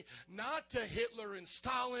Judgment Day, not to Hitler and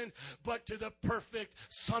Stalin, but to the perfect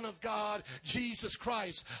Son of God, Jesus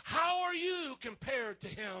Christ. How are you compared to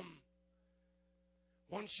him?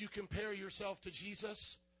 Once you compare yourself to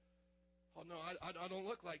Jesus, oh no, I don't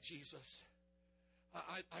look like Jesus.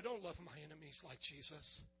 I don't love my enemies like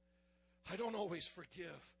Jesus. I don't always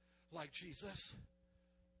forgive like Jesus.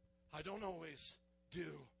 I don't always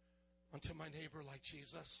do unto my neighbor like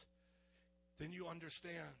Jesus. Then you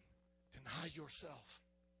understand, deny yourself.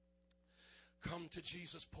 Come to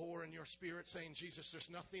Jesus poor in your spirit, saying, Jesus,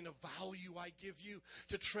 there's nothing of value I give you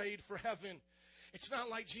to trade for heaven. It's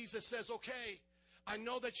not like Jesus says, okay, I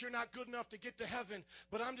know that you're not good enough to get to heaven,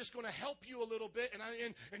 but I'm just going to help you a little bit,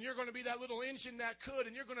 and you're going to be that little engine that could,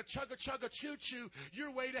 and you're going to chugga choo-choo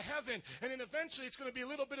your way to heaven. And then eventually it's going to be a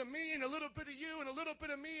little bit of me and a little bit of you and a little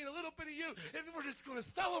bit of me and a little bit of you, and we're just going to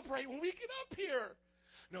celebrate when we get up here.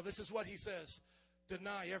 No, this is what he says.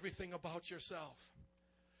 Deny everything about yourself.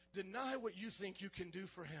 Deny what you think you can do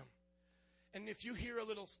for him And if you hear a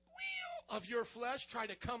little squeal of your flesh, try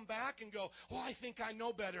to come back and go, oh, I think I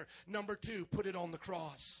know better. Number 2, put it on the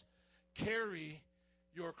cross. Carry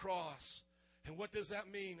your cross. And what does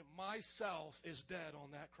that mean? Myself is dead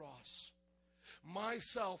on that cross.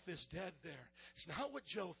 Myself is dead there. It's not what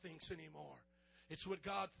Joe thinks anymore. It's what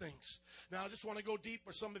God thinks. Now, I just want to go deep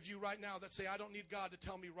for some of you right now that say, I don't need God to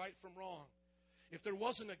tell me right from wrong. If there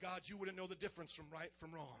wasn't a God, you wouldn't know the difference from right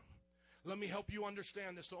from wrong. Let me help you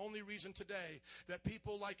understand this. The only reason today that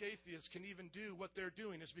people like atheists can even do what they're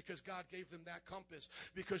doing is because God gave them that compass.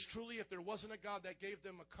 Because truly, if there wasn't a God that gave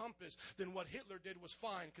them a compass, then what Hitler did was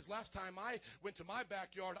fine. Because last time I went to my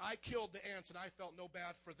backyard, I killed the ants and I felt no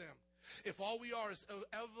bad for them. If all we are is an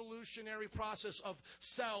evolutionary process of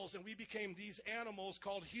cells and we became these animals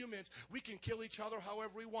called humans, we can kill each other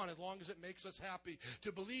however we want as long as it makes us happy.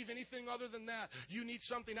 To believe anything other than that, you need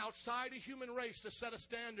something outside a human race to set a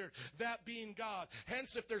standard, that being God.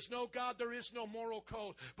 Hence, if there's no God, there is no moral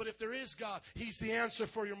code. But if there is God, He's the answer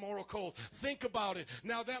for your moral code. Think about it.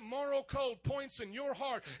 Now, that moral code points in your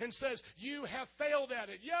heart and says, you have failed at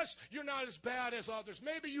it. Yes, you're not as bad as others.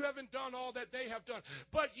 Maybe you haven't done all that they have done,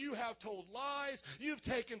 but you have told lies. You've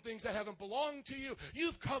taken things that haven't belonged to you.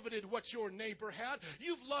 You've coveted what your neighbor had.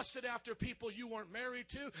 You've lusted after people you weren't married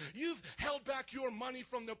to. You've held back your money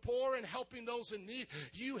from the poor and helping those in need.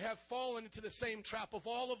 You have fallen into the same trap of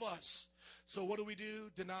all of us. So what do?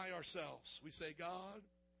 Deny ourselves. We say, God,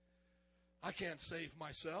 I can't save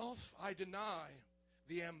myself. I deny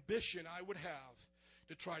the ambition I would have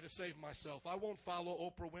to try to save myself. I won't follow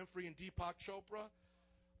Oprah Winfrey and Deepak Chopra.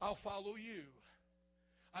 I'll follow you.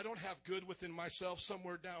 I don't have good within myself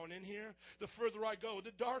somewhere down in here. The further I go,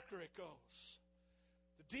 the darker it goes.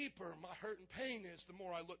 The deeper my hurt and pain is, the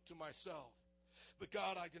more I look to myself. But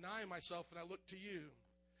God, I deny myself and I look to you.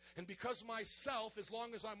 And because myself, as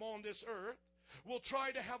long as I'm on this earth, will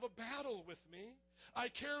try to have a battle with me, I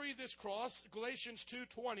carry this cross. Galatians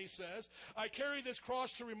 2:20 says, I carry this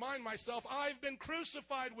cross to remind myself I've been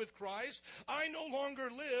crucified with Christ. I no longer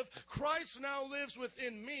live. Christ now lives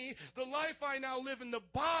within me. The life I now live in the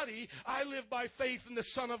body, I live by faith in the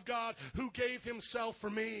Son of God who gave Himself for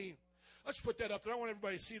me. Let's put that up there. I want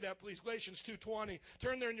everybody to see that, please. Galatians 2:20.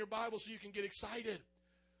 Turn there in your Bible so you can get excited.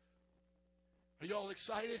 Are you all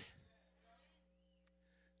excited?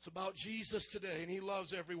 It's about Jesus today, and He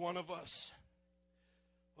loves every one of us.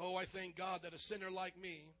 Oh, I thank God that a sinner like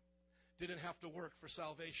me didn't have to work for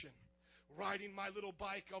salvation. Riding my little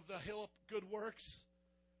bike of the hill of good works,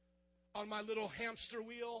 on my little hamster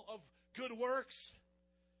wheel of good works,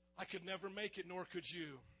 I could never make it, nor could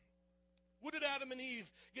you. What did Adam and Eve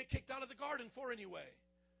get kicked out of the garden for anyway?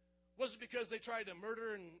 Was it because they tried to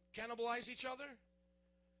murder and cannibalize each other?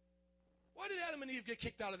 Why did Adam and Eve get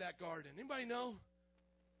kicked out of that garden? Anybody know?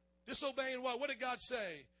 Disobeying what? What did God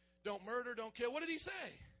say? Don't murder, don't kill. What did He say?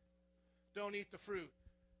 Don't eat the fruit.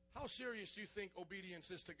 How serious do you think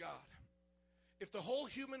obedience is to God? If the whole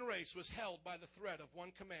human race was held by the thread of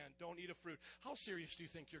one command, don't eat a fruit, how serious do you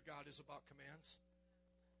think your God is about commands?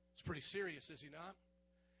 It's pretty serious, is He not?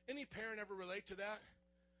 Any parent ever relate to that?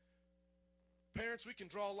 Parents, we can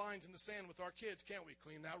draw lines in the sand with our kids, can't we?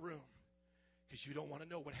 Clean that room. Because you don't want to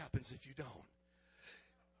know what happens if you don't.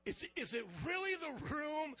 Is it really the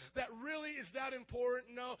room that really is that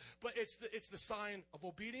important? No, but it's the sign of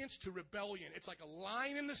obedience to rebellion. It's like a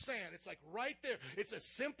line in the sand. It's like right there. It's a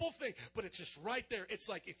simple thing, but it's just right there. It's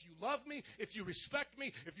like if you love me, if you respect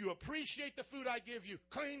me, if you appreciate the food I give you,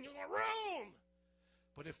 clean your room.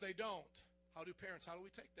 But if they don't, how do we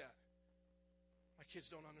take that? My kids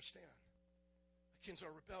don't understand. My kids are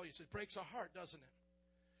rebellious. It breaks our heart, doesn't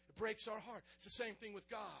it? It breaks our heart. It's the same thing with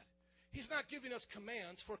God. He's not giving us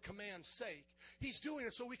commands for command's sake. He's doing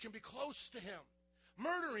it so we can be close to Him.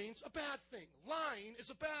 Murdering's a bad thing. Lying is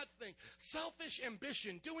a bad thing. Selfish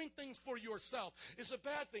ambition, doing things for yourself, is a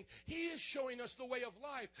bad thing. He is showing us the way of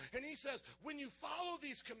life. And He says, when you follow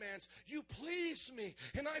these commands, you please me.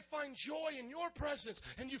 And I find joy in your presence.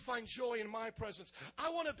 And you find joy in my presence. I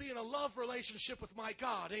want to be in a love relationship with my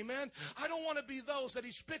God. Amen? I don't want to be those that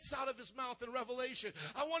He spits out of His mouth in Revelation.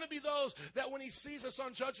 I want to be those that when He sees us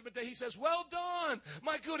on Judgment Day, He says, well done,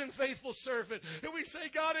 my good and faithful servant. And we say,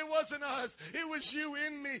 God, it wasn't us. It was you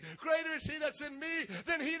in me. Greater is He that's in me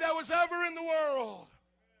than he that was ever in the world.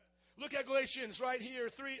 Look at Galatians right here,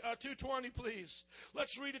 2:20, please.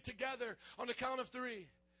 Let's read it together on the count of 3.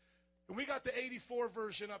 And we got the 84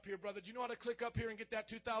 version up here, brother. Do you know how to click up here and get that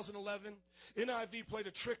 2011? NIV played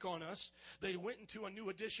a trick on us. They went into a new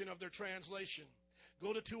edition of their translation.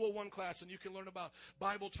 Go to 201 class and you can learn about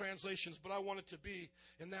Bible translations, but I want it to be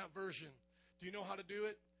in that version. Do you know how to do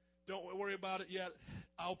it? Don't worry about it yet.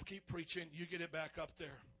 I'll keep preaching. You get it back up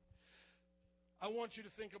there. I want you to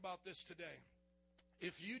think about this today.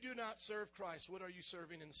 If you do not serve Christ, what are you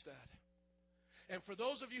serving instead? And for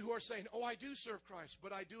those of you who are saying, oh, I do serve Christ,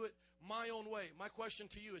 but I do it my own way. My question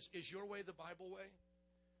to you is your way the Bible way?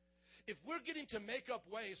 If we're getting to make up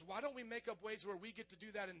ways, why don't we make up ways where we get to do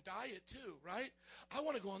that in diet too, right? I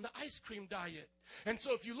want to go on the ice cream diet. And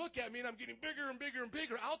so if you look at me and I'm getting bigger and bigger and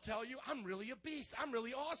bigger, I'll tell you I'm really a beast. I'm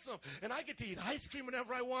really awesome. And I get to eat ice cream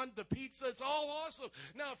whenever I want, the pizza, it's all awesome.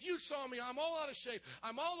 Now, if you saw me, I'm all out of shape.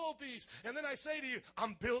 I'm all obese. And then I say to you,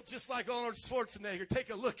 I'm built just like Arnold Schwarzenegger.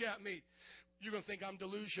 Take a look at me. You're going to think I'm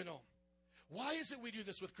delusional. Why is it we do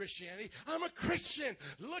this with Christianity? I'm a Christian.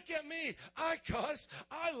 Look at me. I cuss.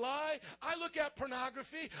 I lie. I look at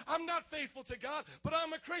pornography. I'm not faithful to God, but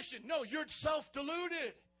I'm a Christian. No, you're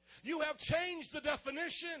self-deluded. You have changed the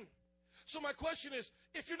definition. So my question is,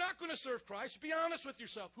 if you're not going to serve Christ, be honest with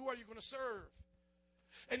yourself. Who are you going to serve?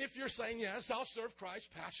 And if you're saying, yes, I'll serve Christ,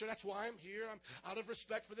 Pastor, that's why I'm here. I'm out of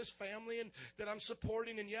respect for this family and that I'm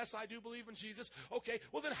supporting. And yes, I do believe in Jesus. Okay,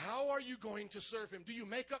 well then how are you going to serve him? Do you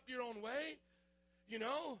make up your own way? You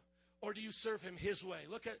know? Or do you serve him his way?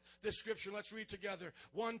 Look at this scripture. Let's read together.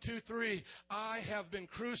 1, 2, 3. I have been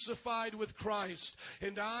crucified with Christ,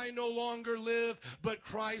 and I no longer live, but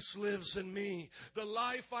Christ lives in me. The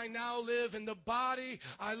life I now live in the body,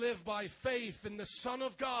 I live by faith in the Son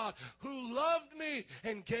of God, who loved me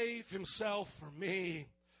and gave himself for me.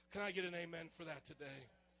 Can I get an amen for that today?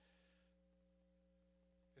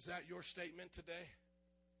 Is that your statement today?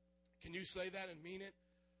 Can you say that and mean it?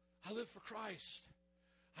 I live for Christ.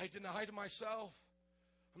 I deny to myself.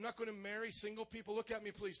 I'm not going to marry single people. Look at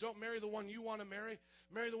me, please. Don't marry the one you want to marry.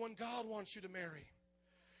 Marry the one God wants you to marry.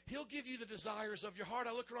 He'll give you the desires of your heart.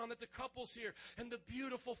 I look around at the couples here and the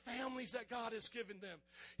beautiful families that God has given them.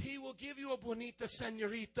 He will give you a bonita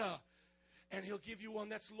señorita. And he'll give you one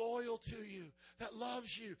that's loyal to you, that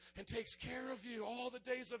loves you and takes care of you all the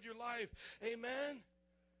days of your life. Amen?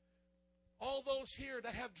 All those here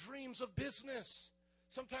that have dreams of business.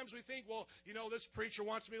 Sometimes we think, well, you know, this preacher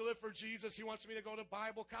wants me to live for Jesus. He wants me to go to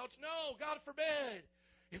Bible college. No, God forbid.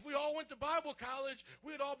 If we all went to Bible college,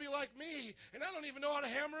 we'd all be like me. And I don't even know how to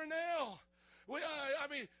hammer a nail.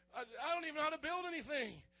 I don't even know how to build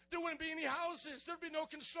anything. There wouldn't be any houses. There'd be no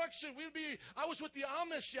construction. I was with the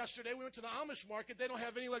Amish yesterday. We went to the Amish market. They don't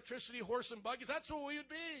have any electricity, horse and buggies. That's what we would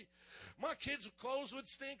be. My kids' clothes would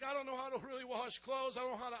stink. I don't know how to really wash clothes. I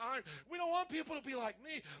don't know how to iron. We don't want people to be like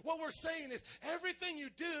me. What we're saying is everything you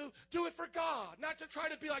do it for God. Not to try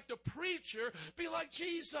to be like the preacher. Be like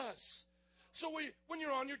Jesus. So when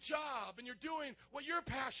you're on your job and you're doing what you're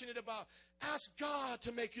passionate about, ask God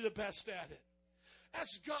to make you the best at it.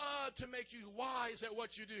 Ask God to make you wise at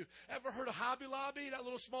what you do. Ever heard of Hobby Lobby, that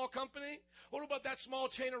little small company? What about that small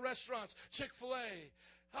chain of restaurants, Chick-fil-A?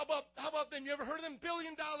 How about them? You ever heard of them?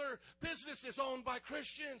 $billion-dollar businesses owned by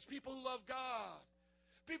Christians, people who love God.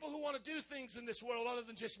 People who want to do things in this world other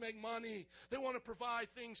than just make money. They want to provide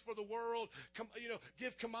things for the world,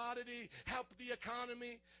 give commodity, help the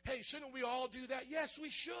economy. Hey, shouldn't we all do that? Yes, we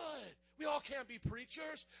should. We all can't be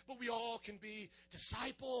preachers, but we all can be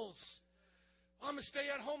disciples. I'm a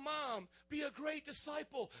stay-at-home mom. Be a great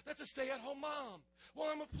disciple. That's a stay-at-home mom. Well,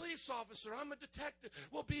 I'm a police officer. I'm a detective.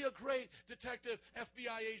 Well, be a great detective,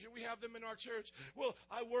 FBI agent. We have them in our church. Well,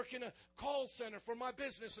 I work in a call center for my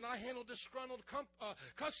business, and I handle disgruntled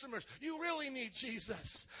customers. You really need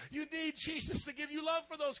Jesus. You need Jesus to give you love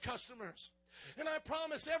for those customers. And I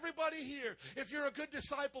promise everybody here, if you're a good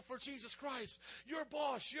disciple for Jesus Christ, your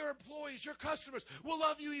boss, your employees, your customers will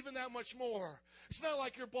love you even that much more. It's not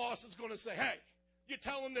like your boss is going to say, hey, you're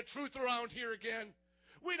telling the truth around here again.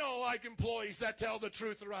 We don't like employees that tell the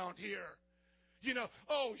truth around here. You know,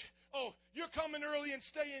 oh, you're coming early and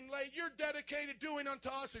staying late. You're dedicated, doing unto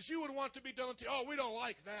us as you would want to be done unto you. Oh, we don't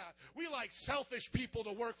like that. We like selfish people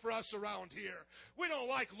to work for us around here. We don't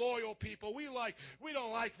like loyal people. We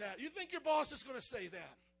don't like that. You think your boss is going to say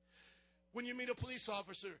that? When you meet a police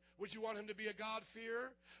officer, would you want him to be a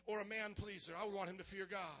God-fearer or a man-pleaser? I would want him to fear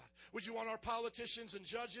God. Would you want our politicians and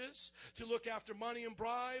judges to look after money and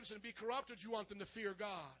bribes and be corrupt, or do you want them to fear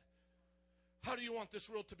God? How do you want this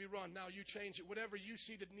world to be run? Now you change it. Whatever you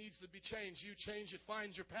see that needs to be changed, you change it.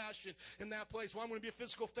 Find your passion in that place. Well, I'm going to be a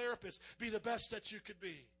physical therapist. Be the best that you could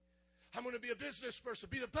be. I'm going to be a business person.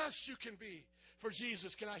 Be the best you can be for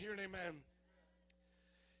Jesus. Can I hear an amen?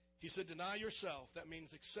 He said, deny yourself. That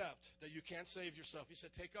means accept that you can't save yourself. He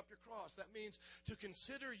said, take up your cross. That means to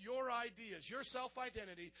consider your ideas, your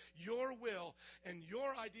self-identity, your will, and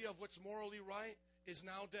your idea of what's morally right is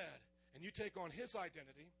now dead. And you take on his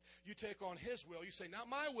identity, you take on his will. You say, not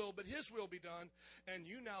my will, but his will be done. And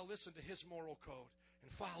you now listen to his moral code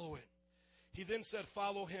and follow it. He then said,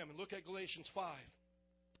 follow him. And look at Galatians 5,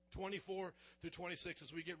 24 through 26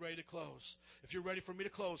 as we get ready to close. If you're ready for me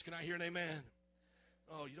to close, can I hear an amen?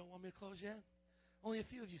 Oh, you don't want me to close yet? Only a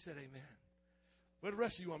few of you said amen. What the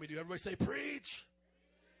rest of you want me to do? Everybody say, preach.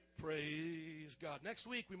 Praise God. Next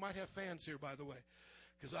week, we might have fans here, by the way,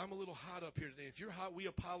 because I'm a little hot up here today. If you're hot, we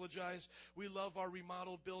apologize. We love our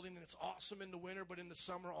remodeled building, and it's awesome in the winter, but in the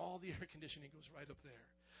summer, all the air conditioning goes right up there.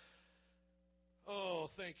 Oh,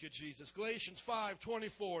 thank you, Jesus. Galatians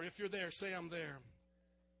 5:24. If you're there, say I'm there.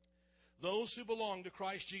 Those who belong to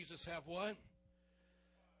Christ Jesus have what?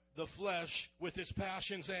 The flesh with its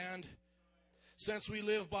passions, and since we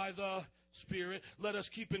live by the Spirit, let us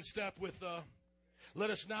keep in step with the... Let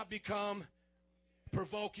us not become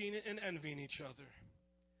provoking and envying each other.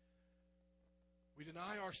 We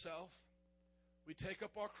deny ourselves, we take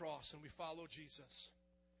up our cross, and we follow Jesus.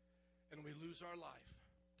 And we lose our life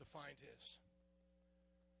to find his.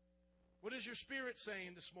 What is your spirit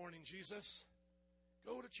saying this morning, Jesus?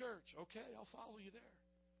 Go to church. Okay, I'll follow you there.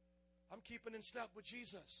 I'm keeping in step with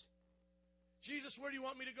Jesus. Jesus, where do you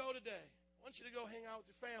want me to go today? I want you to go hang out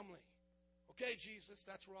with your family. Okay, Jesus,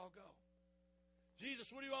 that's where I'll go.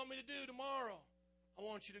 Jesus, what do you want me to do tomorrow? I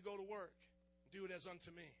want you to go to work. Do it as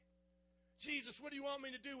unto me. Jesus, what do you want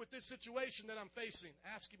me to do with this situation that I'm facing?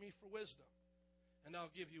 Asking me for wisdom, and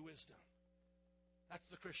I'll give you wisdom. That's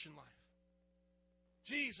the Christian life.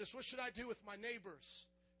 Jesus, what should I do with my neighbors?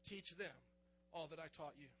 Teach them all that I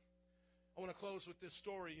taught you. I want to close with this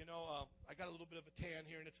story. You know, I got a little bit of a tan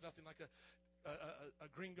here, and it's nothing like a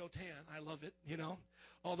gringo tan. I love it, you know.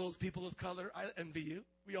 All those people of color, I envy you.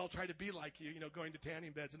 We all try to be like you, you know, going to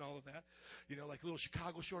tanning beds and all of that. You know, like a little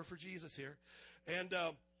Chicago shore for Jesus here.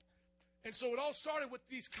 And so it all started with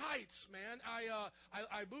these kites, man.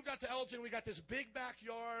 I moved out to Elgin. We got this big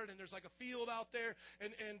backyard, and there's like a field out there.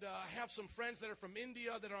 And I have some friends that are from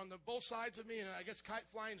India that are on both sides of me, and I guess kite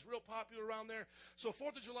flying is real popular around there. So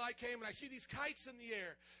 4th of July came, and I see these kites in the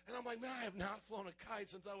air. And I'm like, man, I have not flown a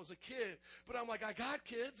kite since I was a kid. But I'm like, I got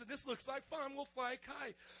kids, and this looks like fun. We'll fly a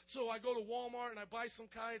kite. So I go to Walmart, and I buy some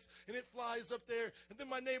kites, and it flies up there. And then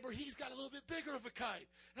my neighbor, he's got a little bit bigger of a kite.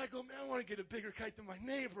 And I go, man, I want to get a bigger kite than my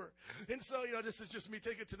neighbor. And so, you know, this is just me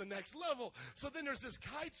taking it to the next level. So then there's this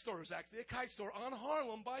kite store. There's actually a kite store on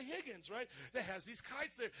Harlem by Higgins, right? That has these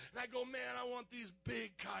kites there. And I go, man, I want these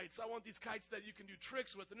big kites. I want these kites that you can do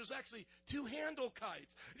tricks with. And there's actually 2-handle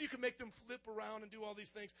kites. You can make them flip around and do all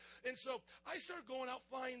these things. And so I start going out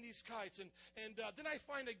flying these kites. And then I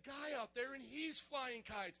find a guy out there, and he's flying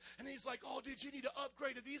kites. And he's like, oh, dude, you need to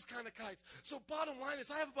upgrade to these kind of kites. So bottom line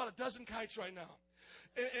is I have about a dozen kites right now.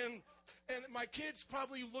 And my kids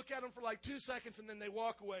probably look at them for like 2 seconds and then they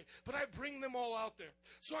walk away. But I bring them all out there.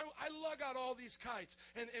 So I lug out all these kites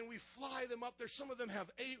and we fly them up there. Some of them have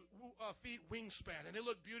 8 feet wingspan and they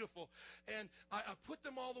look beautiful. And I put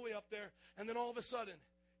them all the way up there. And then all of a sudden,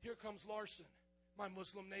 here comes Larson, my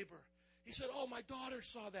Muslim neighbor. He said, oh, my daughter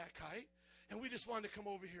saw that kite and we just wanted to come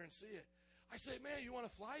over here and see it. I say, man, you want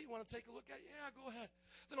to fly? You want to take a look at it? Yeah, go ahead.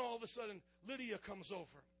 Then all of a sudden, Lydia comes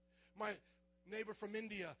over. My neighbor from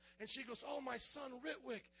India, and she goes, oh, my son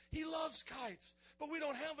Ritwick, he loves kites, but we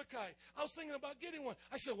don't have a kite. I was thinking about getting one.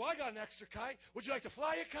 I said, well, I got an extra kite. Would you like to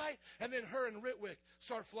fly a kite? And then her and Ritwick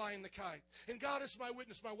start flying the kite. And God is my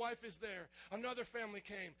witness. My wife is there. Another family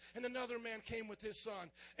came, and another man came with his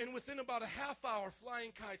son. And within about a half hour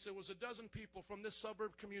flying kites, there was a dozen people from this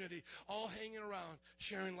suburb community all hanging around,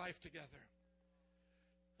 sharing life together.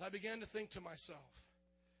 And I began to think to myself,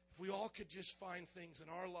 if we all could just find things in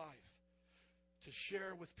our life to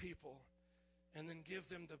share with people and then give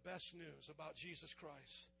them the best news about Jesus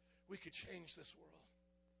Christ, we could change this world.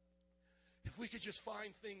 If we could just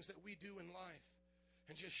find things that we do in life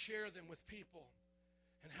and just share them with people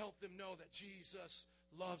and help them know that Jesus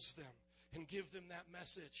loves them and give them that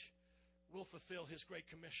message, we'll fulfill his great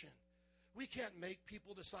commission. We can't make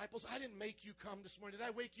people disciples. I didn't make you come this morning. Did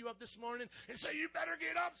I wake you up this morning and say, you better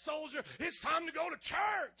get up, soldier. It's time to go to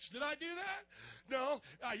church. Did I do that? No,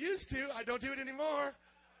 I used to. I don't do it anymore.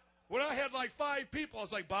 When I had like 5 people, I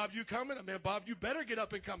was like, Bob, you coming? I mean, Bob, you better get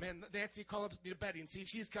up and come. And Nancy, call up me to Betty and see if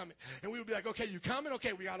she's coming. And we would be like, okay, you coming?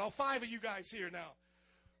 Okay, we got all 5 of you guys here now.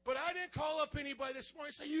 But I didn't call up anybody this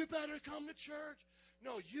morning and say, you better come to church.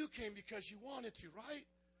 No, you came because you wanted to, right?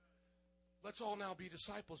 Let's all now be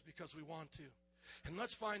disciples because we want to. And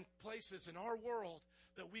let's find places in our world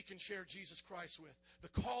that we can share Jesus Christ with.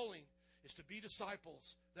 The calling is to be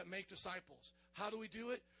disciples that make disciples. How do we do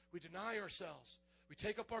it? We deny ourselves. We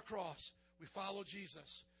take up our cross. We follow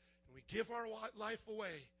Jesus. And we give our life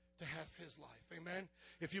away to have his life. Amen?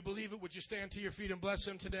 If you believe it, would you stand to your feet and bless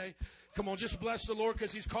him today? Come on, just bless the Lord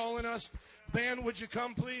because he's calling us. Band, would you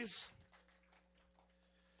come, please?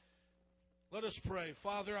 Let us pray.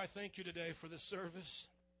 Father, I thank you today for this service.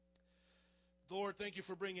 Lord, thank you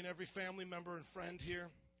for bringing every family member and friend here,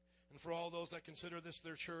 and for all those that consider this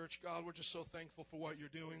their church. God, we're just so thankful for what you're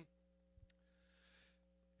doing.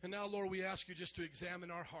 And now, Lord, we ask you just to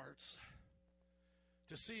examine our hearts,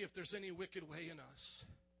 to see if there's any wicked way in us,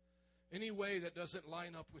 any way that doesn't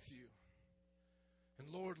line up with you. And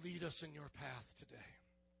Lord, lead us in your path today.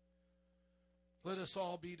 Let us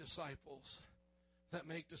all be disciples that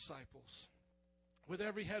make disciples. With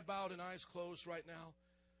every head bowed and eyes closed right now,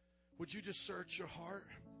 would you just search your heart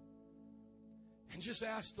and just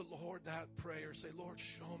ask the Lord that prayer? Say, Lord,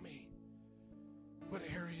 show me what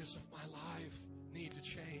areas of my life need to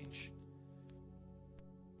change.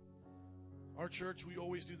 Our church, we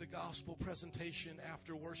always do the gospel presentation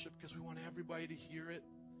after worship because we want everybody to hear it.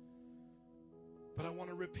 But I want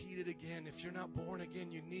to repeat it again. If you're not born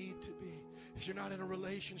again, you need to be. If you're not in a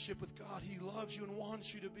relationship with God, He loves you and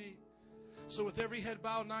wants you to be. So with every head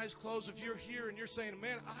bowed and eyes closed, if you're here and you're saying,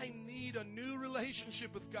 man, I need a new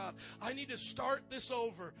relationship with God. I need to start this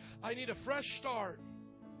over. I need a fresh start.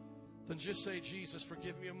 Then just say, Jesus,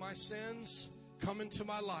 forgive me of my sins. Come into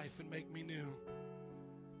my life and make me new.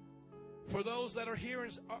 For those that are here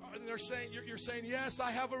and they're saying, you're saying, yes,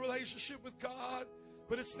 I have a relationship with God,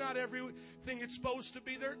 but it's not everything it's supposed to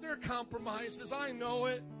be. There are compromises. I know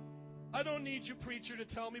it. I don't need you, preacher, to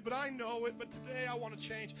tell me, but I know it. But today I want to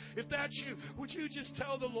change. If that's you, would you just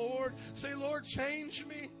tell the Lord, say, Lord, change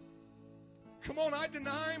me. Come on, I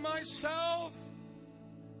deny myself,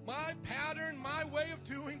 my pattern, my way of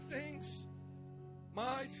doing things,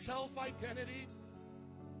 my self-identity.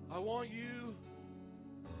 I want you.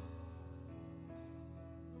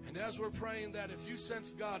 And as we're praying that, if you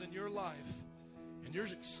sense God in your life, and you're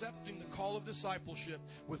accepting the call of discipleship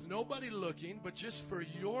with nobody looking, but just for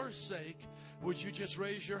your sake, would you just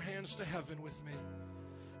raise your hands to heaven with me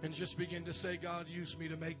and just begin to say, God, use me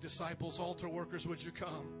to make disciples, altar workers, would you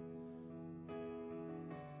come?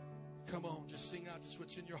 Come on, just sing out just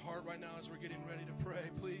what's in your heart right now as we're getting ready to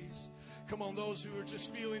pray, please. Come on, those who are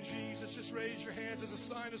just feeling Jesus, just raise your hands as a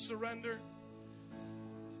sign of surrender.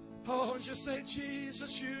 Oh, and just say,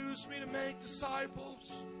 Jesus, use me to make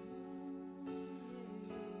disciples.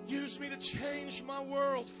 Use me to change my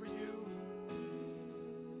world for you.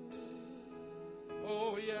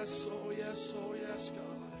 Oh, yes, oh, yes, oh, yes,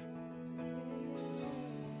 God.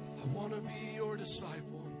 I want to be your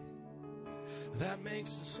disciple that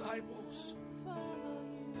makes disciples.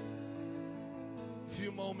 A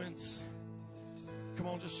few moments. Come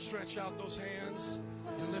on, just stretch out those hands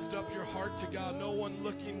and lift up your heart to God. No one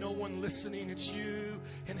looking, no one listening. It's you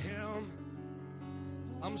and Him.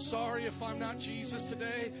 I'm sorry if I'm not Jesus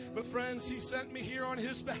today, but friends, He sent me here on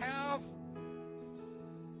His behalf.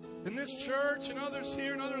 In this church and others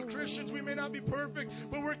here and other Christians, we may not be perfect,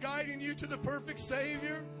 but we're guiding you to the perfect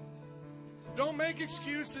Savior. Don't make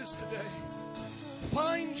excuses today.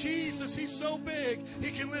 Find Jesus. He's so big,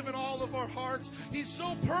 He can live in all of our hearts. He's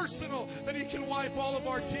so personal that He can wipe all of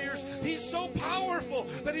our tears. He's so powerful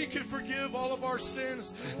that He can forgive all of our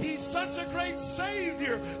sins. He's such a great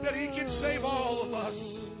Savior that He can save all of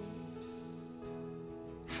us.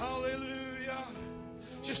 Hallelujah.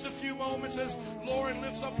 Just a few moments as Lauren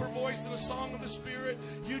lifts up her voice in a song of the Spirit,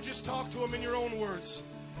 you just talk to Him in your own words.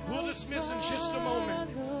 We'll dismiss in just a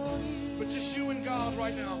moment. But just you and God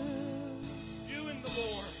right now. The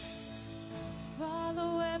Lord.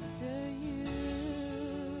 Follow after you.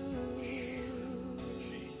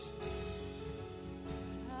 Jesus.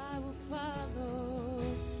 I will follow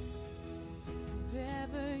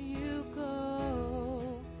wherever you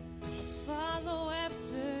go. I'll follow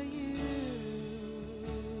after you.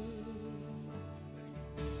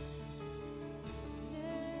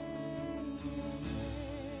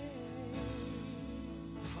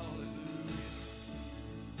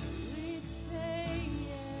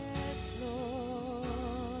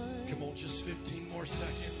 Just 15 more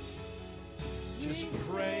seconds. Just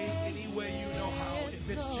pray any way you know how. If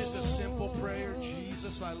it's just a simple prayer,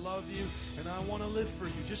 Jesus, I love you and I want to live for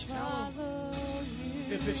you. Just tell Him.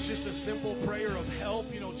 If it's just a simple prayer of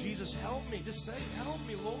help, Jesus, help me. Just say, help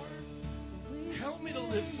me, Lord. Help me to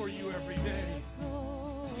live for you every day.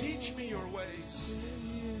 Teach me your ways.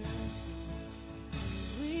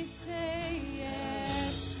 We say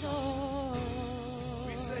yes, Lord.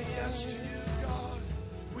 We say yes to you.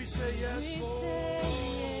 We say yes, Lord.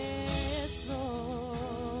 Yes, Lord.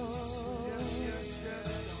 Yes, yes, yes,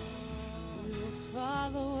 God. We'll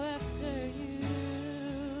follow after you.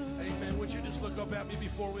 Amen. Would you just look up at me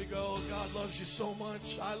before we go? God loves you so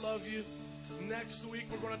much. I love you. Next week,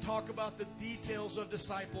 we're going to talk about the details of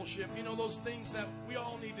discipleship. Those things that we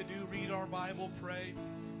all need to do. Read our Bible, pray.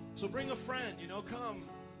 So bring a friend, come.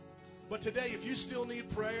 But today, if you still need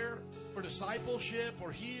prayer for discipleship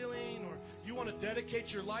or healing, or you want to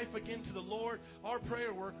dedicate your life again to the Lord, our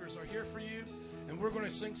prayer workers are here for you. And we're going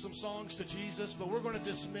to sing some songs to Jesus, but we're going to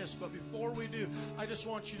dismiss. But before we do, I just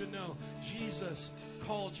want you to know, Jesus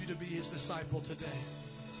called you to be his disciple today.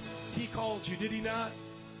 He called you, did he not?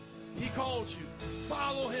 He called you.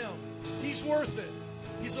 Follow him. He's worth it.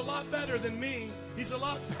 He's a lot better than me. He's a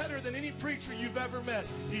lot better than any preacher you've ever met.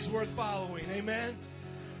 He's worth following. Amen?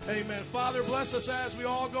 Amen. Father, bless us as we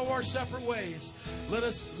all go our separate ways. Let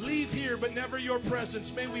us leave here, but never your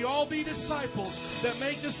presence. May we all be disciples that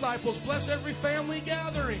make disciples. Bless every family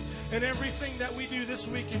gathering and everything that we do this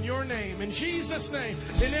week in your name. In Jesus' name.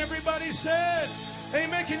 And everybody said,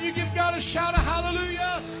 amen. Can you give God a shout of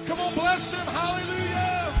hallelujah? Come on, bless him.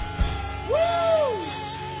 Hallelujah. Woo!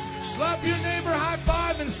 Slap your neighbor high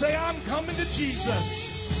five and say, I'm coming to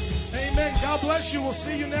Jesus. Amen. God bless you. We'll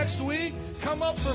see you next week. Come up for